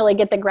said, she didn't really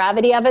get the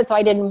gravity of it. So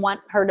I didn't want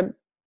her to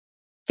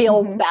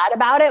feel bad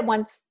about it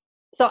once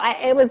So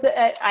it was,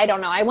 I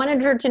don't know. I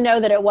wanted her to know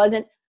that it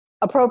wasn't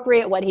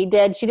appropriate what he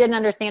did. She didn't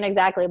understand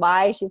exactly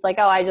why. She's like,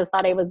 oh, I just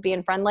thought he was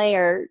being friendly,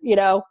 or, you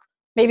know,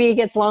 maybe he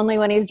gets lonely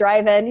when he's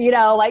driving, you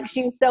know, like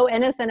she was so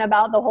innocent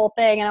about the whole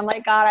thing. And I'm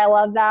like, God, I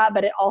love that.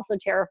 But it also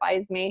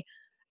terrifies me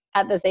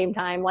at the same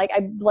time. Like,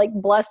 I like,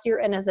 bless your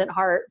innocent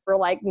heart for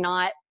like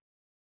not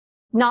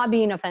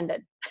being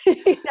offended.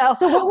 You know?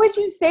 So what would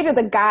you say to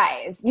the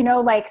guys, you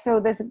know, like, so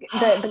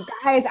the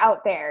guys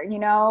out there, you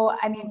know,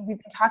 I mean, we've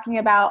been talking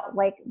about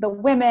like the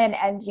women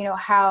and, you know,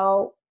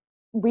 how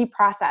we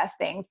process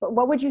things, but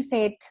what would you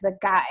say to the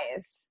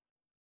guys?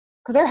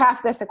 Because they're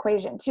half this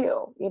equation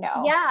too, you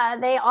know? Yeah,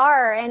 they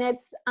are. And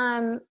it's,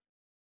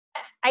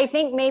 I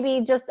think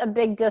maybe just a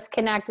big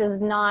disconnect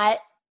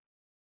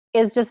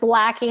is just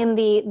lacking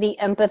the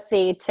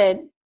empathy to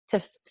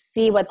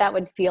see what that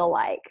would feel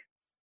like.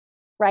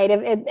 Right.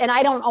 And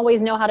I don't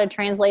always know how to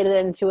translate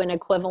it into an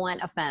equivalent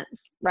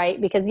offense.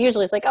 Right. Because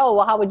usually it's like, oh,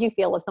 well, how would you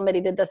feel if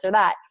somebody did this or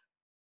that?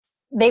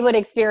 They would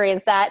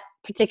experience that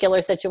particular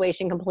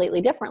situation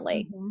completely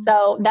differently. Mm-hmm.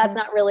 So that's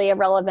not really a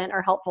relevant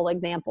or helpful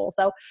example.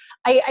 So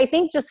I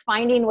think just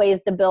finding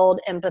ways to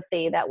build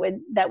empathy that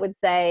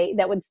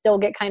would still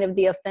get kind of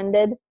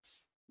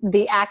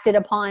the acted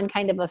upon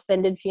kind of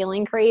offended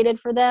feeling created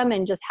for them,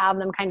 and just have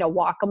them kind of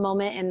walk a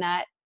moment in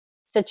that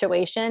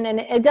situation. And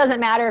it doesn't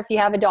matter if you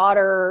have a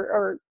daughter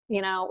or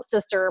you know,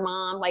 sister or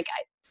mom, like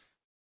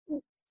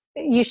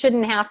you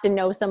shouldn't have to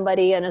know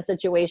somebody in a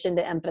situation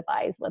to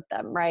empathize with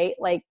them, right?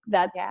 Like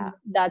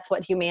that's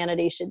what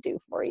humanity should do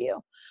for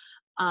you.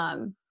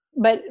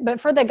 But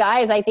for the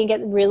guys, I think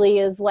it really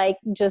is like,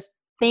 just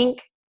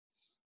think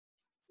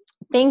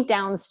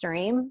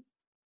downstream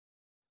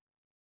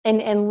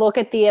and look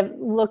at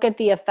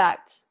the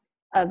effect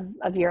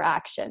of your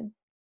action,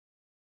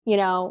 you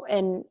know,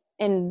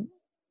 and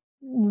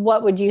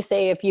what would you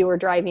say if you were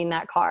driving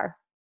that car?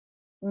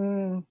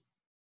 You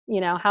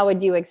know, how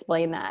would you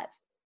explain that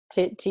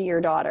to your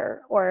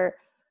daughter? Or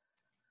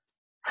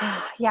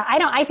yeah,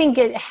 I think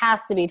it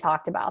has to be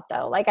talked about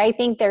though. Like, I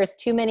think there's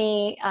too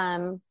many,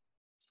 I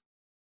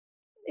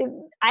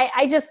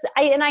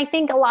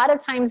think a lot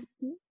of times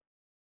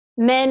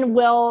men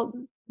will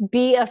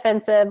be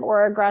offensive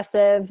or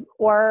aggressive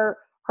or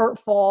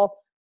hurtful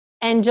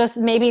and just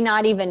maybe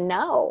not even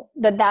know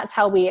that that's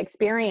how we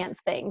experience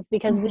things,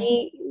 because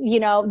we, you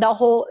know, the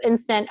whole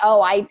instant,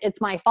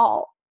 it's my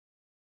fault.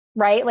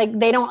 Right? Like,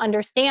 they don't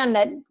understand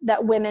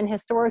that women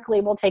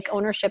historically will take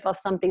ownership of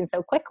something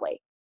so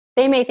quickly.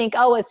 They may think,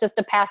 oh, it's just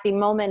a passing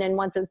moment, and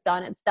once it's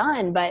done, it's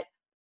done. But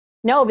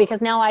no,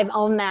 because now I've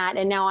owned that,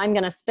 and now I'm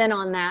going to spin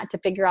on that to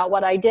figure out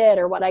what I did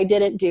or what I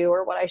didn't do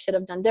or what I should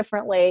have done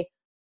differently.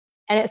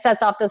 And it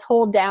sets off this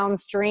whole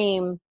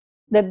downstream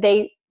that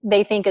they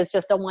think is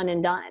just a one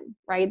and done,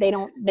 right? They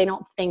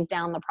don't think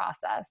down the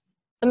process.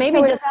 So maybe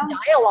just a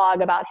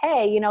dialogue about,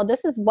 hey, you know,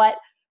 this is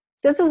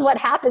what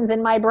happens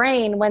in my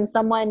brain when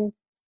someone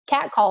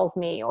catcalls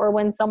me, or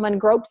when someone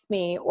gropes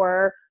me,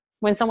 or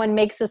when someone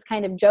makes this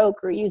kind of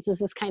joke or uses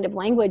this kind of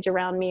language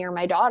around me or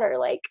my daughter.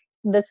 Like,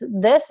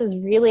 this is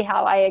really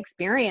how I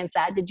experience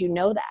that. Did you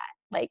know that?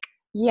 Like,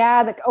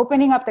 yeah, like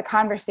opening up the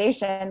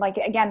conversation, like,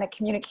 again, the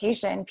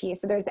communication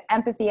piece. So there's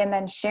empathy and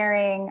then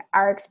sharing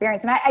our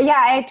experience. And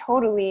I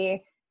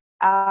totally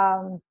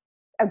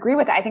agree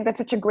with that. I think that's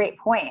such a great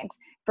point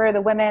for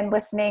the women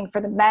listening, for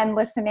the men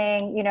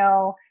listening, you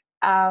know,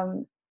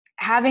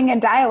 having a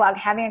dialogue,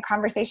 having a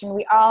conversation.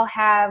 We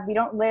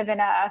don't live in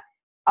a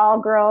all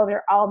girls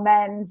or all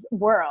men's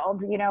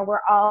world, you know, we're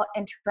all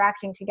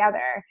interacting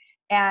together,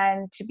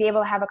 and to be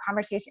able to have a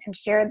conversation and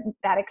share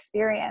that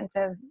experience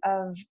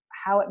of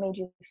how it made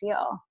you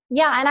feel.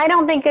 Yeah. And I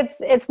don't think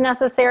it's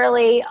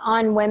necessarily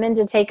on women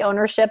to take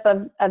ownership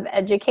of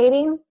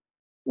educating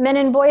men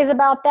and boys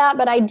about that.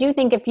 But I do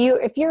think if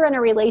you're in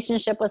a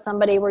relationship with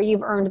somebody where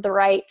you've earned the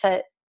right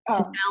to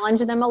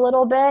challenge them a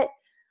little bit,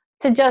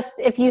 to just,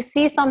 if you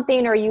see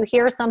something or you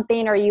hear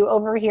something or you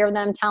overhear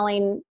them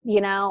telling, you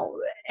know,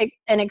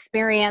 an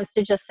experience,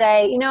 to just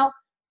say, you know,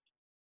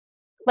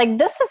 like,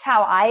 this is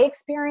how I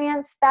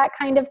experience that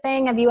kind of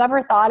thing. Have you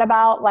ever thought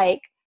about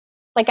like,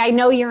 I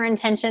know your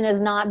intention is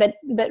not, but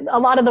a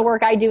lot of the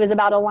work I do is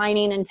about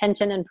aligning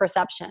intention and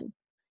perception,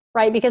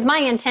 right? Because my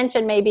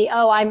intention may be,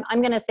 I'm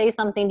going to say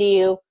something to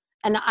you,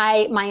 and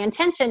my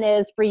intention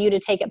is for you to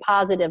take it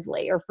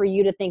positively or for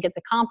you to think it's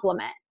a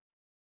compliment.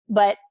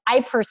 But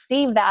I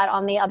perceive that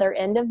on the other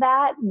end of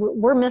that,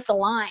 we're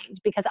misaligned,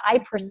 because I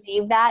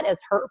perceive that as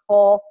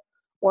hurtful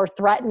or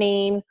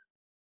threatening,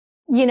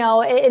 you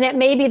know, and it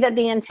may be that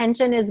the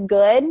intention is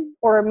good,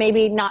 or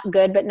maybe not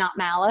good, but not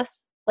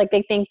malice. Like,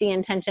 they think the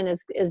intention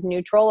is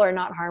neutral or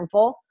not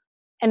harmful.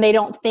 And they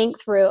don't think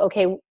through,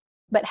 okay,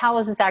 but how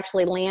is this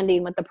actually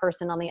landing with the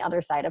person on the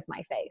other side of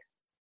my face?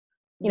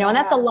 You know, and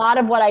that's a lot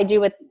of what I do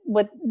with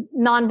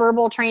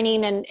nonverbal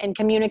training and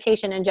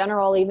communication in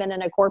general, even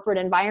in a corporate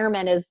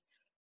environment, is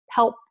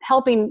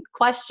helping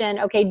question,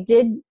 okay,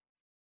 did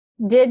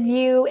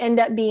you end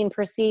up being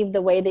perceived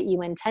the way that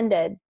you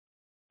intended?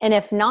 And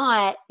if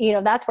not,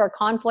 that's where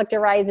conflict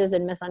arises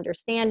and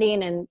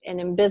misunderstanding. And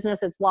in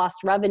business, it's lost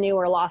revenue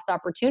or lost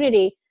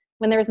opportunity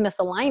when there's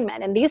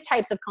misalignment. And these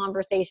types of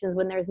conversations,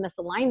 when there's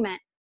misalignment,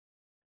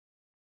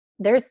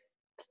 there's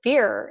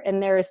fear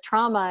and there's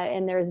trauma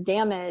and there's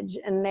damage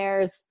and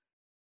there's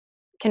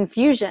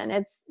confusion.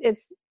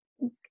 It's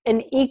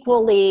an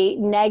equally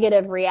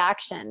negative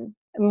reaction,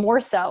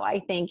 more so,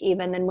 I think,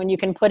 even than when you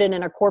can put it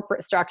in a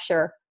corporate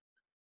structure.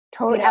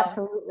 Totally.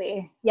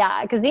 Absolutely.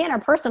 Yeah. Because the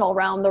interpersonal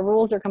realm, the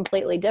rules are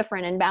completely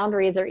different and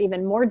boundaries are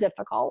even more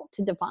difficult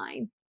to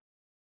define.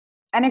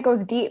 And it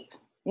goes deep,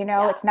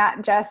 it's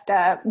not just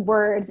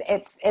words,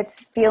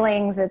 it's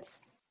feelings.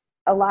 It's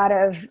a lot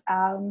of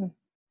the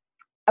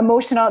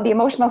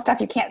emotional stuff.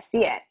 You can't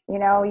see it,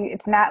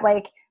 it's not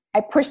like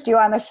I pushed you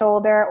on the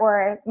shoulder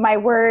or my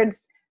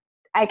words,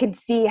 I could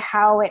see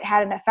how it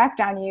had an effect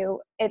on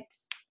you.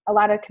 It's a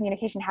lot of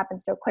communication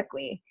happens so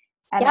quickly.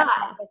 And that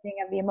processing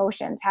of the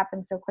emotions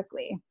happens so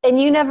quickly.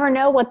 And you never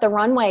know what the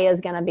runway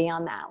is going to be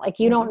on that. Like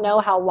you don't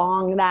know how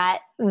long that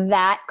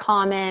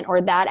comment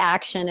or that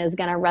action is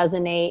going to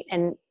resonate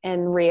and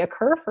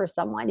reoccur for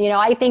someone.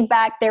 I think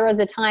back, there was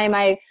a time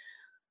I'm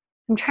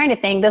trying to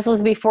think, this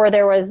was before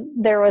there was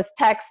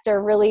text,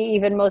 or really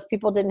even most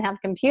people didn't have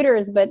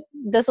computers, but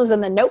this was in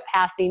the note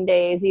passing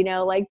days,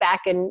 like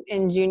back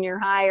in junior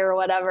high or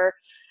whatever.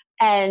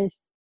 And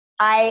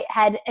I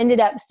had ended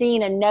up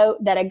seeing a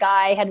note that a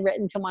guy had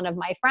written to one of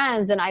my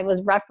friends, and I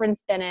was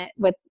referenced in it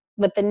with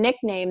the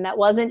nickname that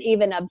wasn't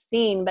even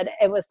obscene, but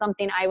it was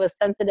something I was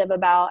sensitive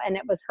about and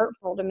it was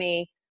hurtful to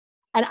me.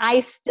 And I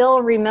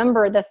still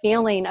remember the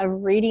feeling of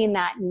reading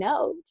that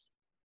note.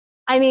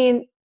 I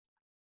mean,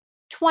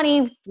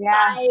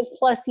 25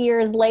 plus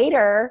years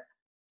later,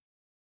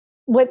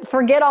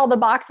 forget all the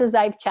boxes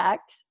I've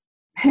checked.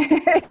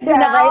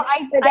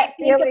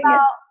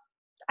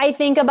 I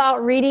think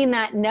about reading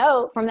that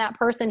note from that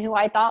person who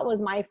I thought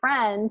was my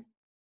friend,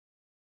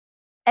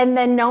 and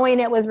then knowing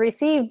it was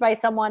received by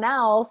someone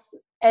else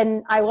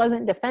and I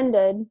wasn't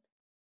defended.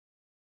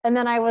 And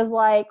then I was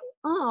like,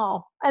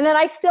 oh, and then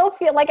I still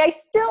feel like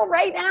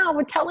right now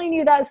with telling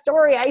you that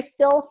story, I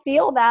still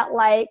feel that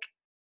like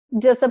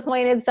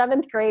disappointed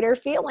 7th grader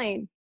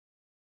feeling.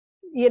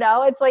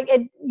 It's like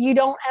you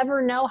don't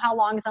ever know how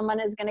long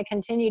someone is going to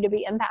continue to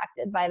be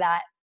impacted by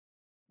that.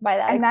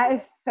 And that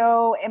is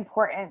so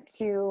important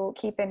to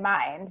keep in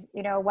mind,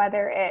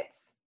 whether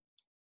it's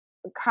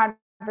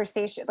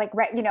conversation, like,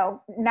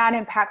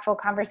 non-impactful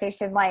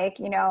conversation, like,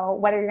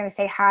 whether you're going to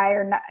say hi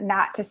or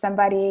not to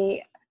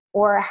somebody,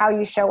 or how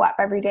you show up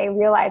every day,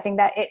 realizing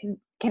that it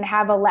can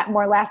have a lot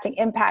more lasting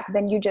impact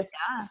than you just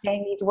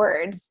saying these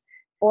words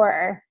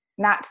or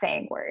not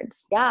saying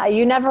words. Yeah.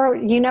 You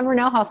never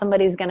know how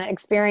somebody's going to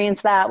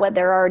experience that, what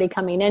they're already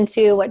coming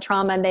into, what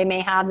trauma they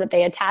may have that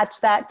they attach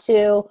that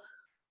to.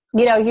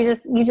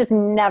 You just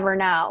never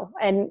know.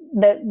 And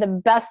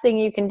the best thing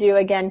you can do,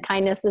 again,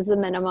 kindness is the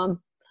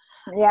minimum.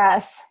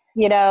 Yes.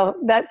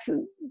 That's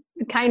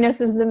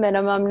kindness is the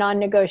minimum,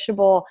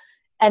 non-negotiable.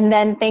 And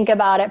then think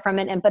about it from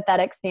an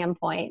empathetic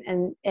standpoint.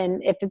 And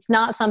if it's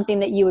not something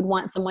that you would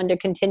want someone to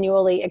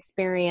continually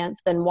experience,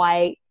 then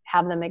why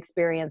have them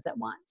experience it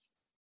once?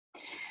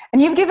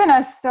 And you've given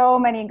us so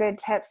many good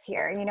tips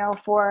here,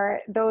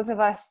 for those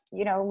of us,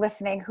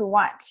 listening who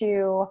want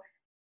to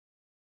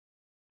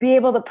be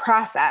able to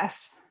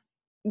process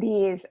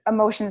these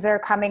emotions that are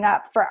coming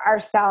up for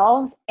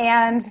ourselves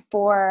and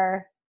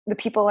for the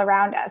people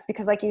around us.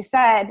 Because like you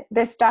said,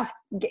 this stuff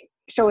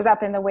shows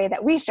up in the way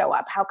that we show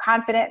up, how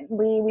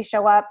confidently we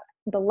show up,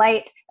 the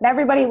light. And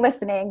everybody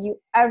listening,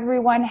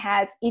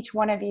 each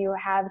one of you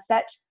have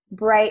such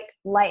bright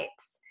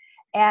lights.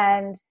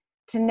 And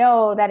to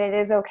know that it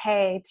is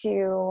okay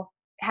to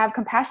have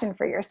compassion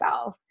for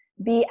yourself,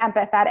 be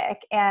empathetic,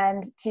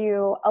 and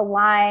to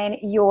align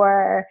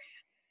your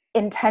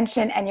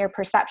intention and your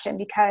perception,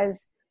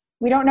 because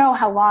we don't know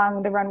how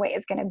long the runway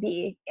is going to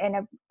be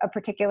in a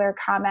particular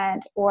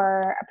comment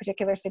or a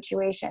particular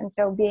situation.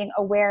 So being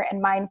aware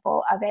and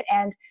mindful of it.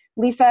 And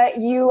Lisa,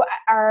 you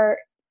are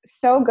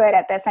so good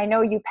at this. I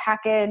know you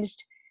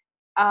packaged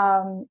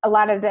a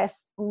lot of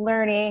this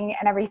learning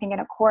and everything in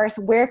a course.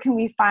 Where can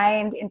we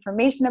find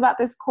information about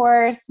this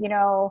course?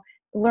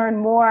 Learn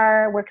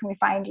more. Where can we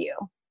find you?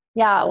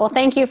 Yeah. Well,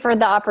 thank you for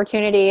the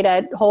opportunity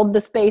to hold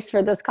the space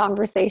for this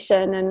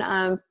conversation.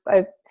 And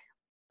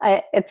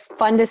it's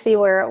fun to see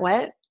where it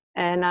went.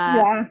 And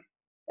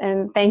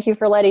and thank you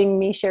for letting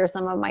me share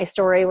some of my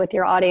story with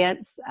your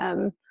audience.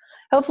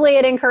 Hopefully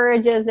it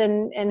encourages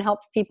and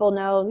helps people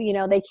know,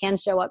 they can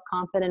show up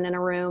confident in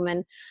a room.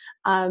 And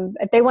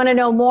if they want to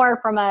know more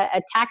from a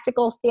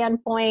tactical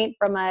standpoint,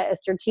 from a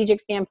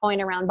strategic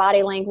standpoint around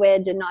body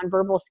language and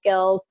nonverbal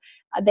skills,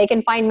 they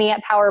can find me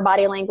at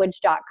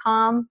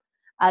powerbodylanguage.com.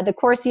 The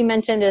course you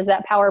mentioned is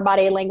at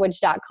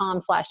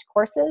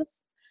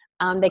powerbodylanguage.com/courses.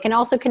 They can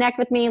also connect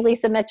with me,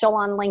 Lisa Mitchell,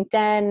 on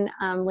LinkedIn,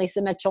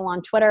 Lisa Mitchell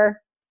on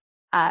Twitter.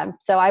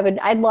 So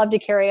I'd love to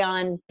carry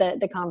on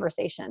the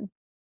conversation.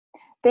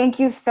 Thank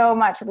you so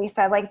much,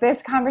 Lisa. Like,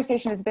 this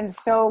conversation has been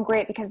so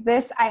great, because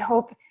this, I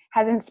hope,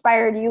 has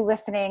inspired you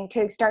listening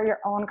to start your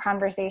own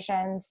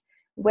conversations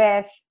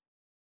with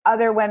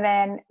other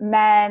women,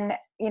 men,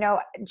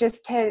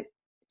 just to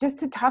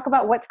talk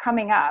about what's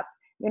coming up.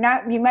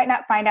 You might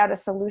not find out a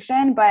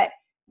solution, but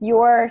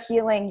your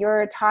healing,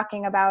 your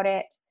talking about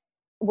it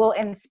will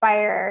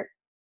inspire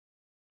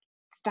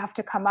stuff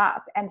to come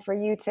up and for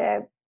you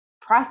to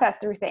process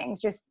through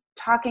things. Just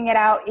talking it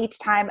out each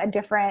time, a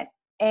different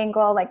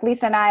angle. Like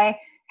Lisa and I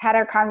had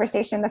our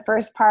conversation, the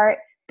first part,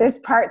 this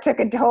part took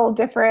a whole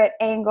different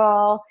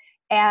angle,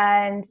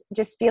 and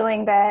just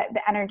feeling the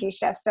energy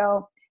shift.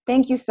 So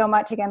thank you so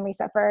much again,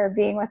 Lisa, for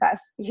being with us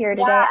here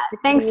today. Yeah,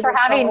 thanks for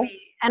having me.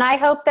 And I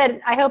hope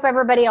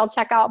everybody will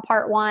check out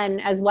part 1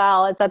 as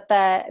well. It's at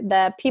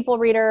the People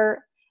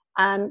Reader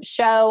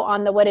show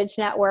on the Wooditch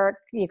Network.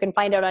 You can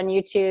find it on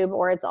YouTube,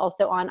 or it's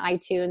also on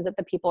iTunes at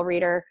the People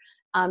Reader.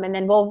 And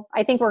then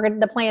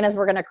the plan is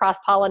we're going to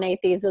cross-pollinate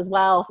these as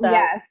well. So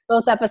yes,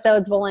 both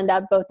episodes will end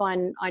up both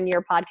on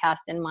your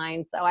podcast and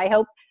mine. So I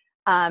hope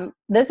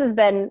this has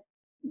been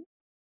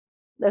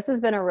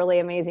a really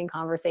amazing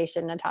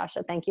conversation,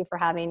 Natasha. Thank you for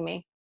having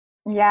me.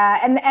 Yeah.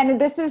 And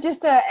this is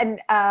just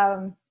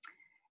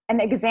an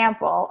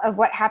example of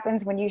what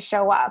happens when you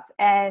show up.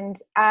 And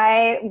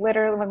I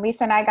literally, when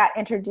Lisa and I got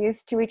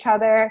introduced to each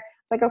other,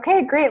 it's like,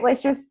 okay, great.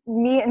 Let's just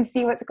meet and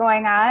see what's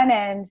going on.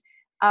 And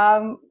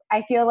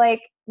I feel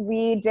like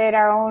we did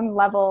our own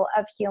level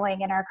of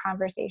healing in our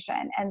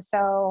conversation. And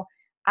so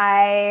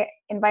I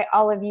invite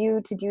all of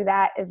you to do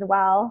that as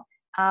well.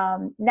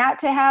 Not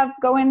to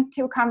go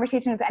into a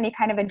conversation with any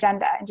kind of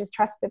agenda, and just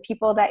trust the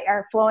people that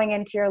are flowing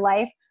into your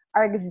life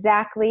are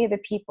exactly the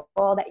people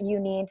that you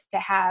need to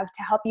have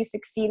to help you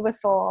succeed with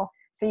soul,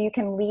 so you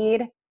can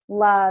lead,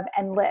 love,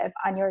 and live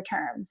on your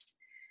terms.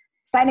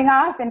 Signing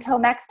off until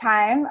next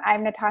time,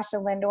 I'm Natasha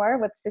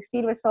Lindor with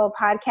Succeed with Soul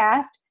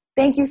podcast.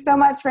 Thank you so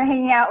much for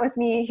hanging out with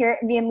me here,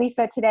 me and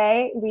Lisa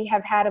today. We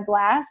have had a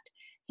blast.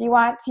 If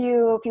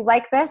you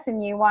like this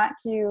and you want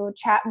to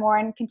chat more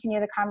and continue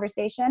the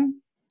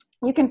conversation,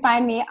 you can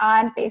find me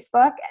on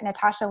Facebook at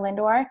Natasha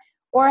Lindor,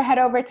 or head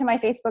over to my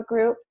Facebook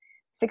group,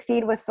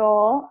 Succeed with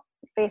Soul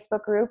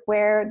Facebook group,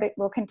 where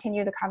we'll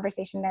continue the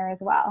conversation there as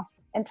well.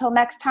 Until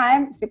next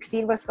time,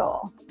 Succeed with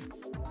Soul.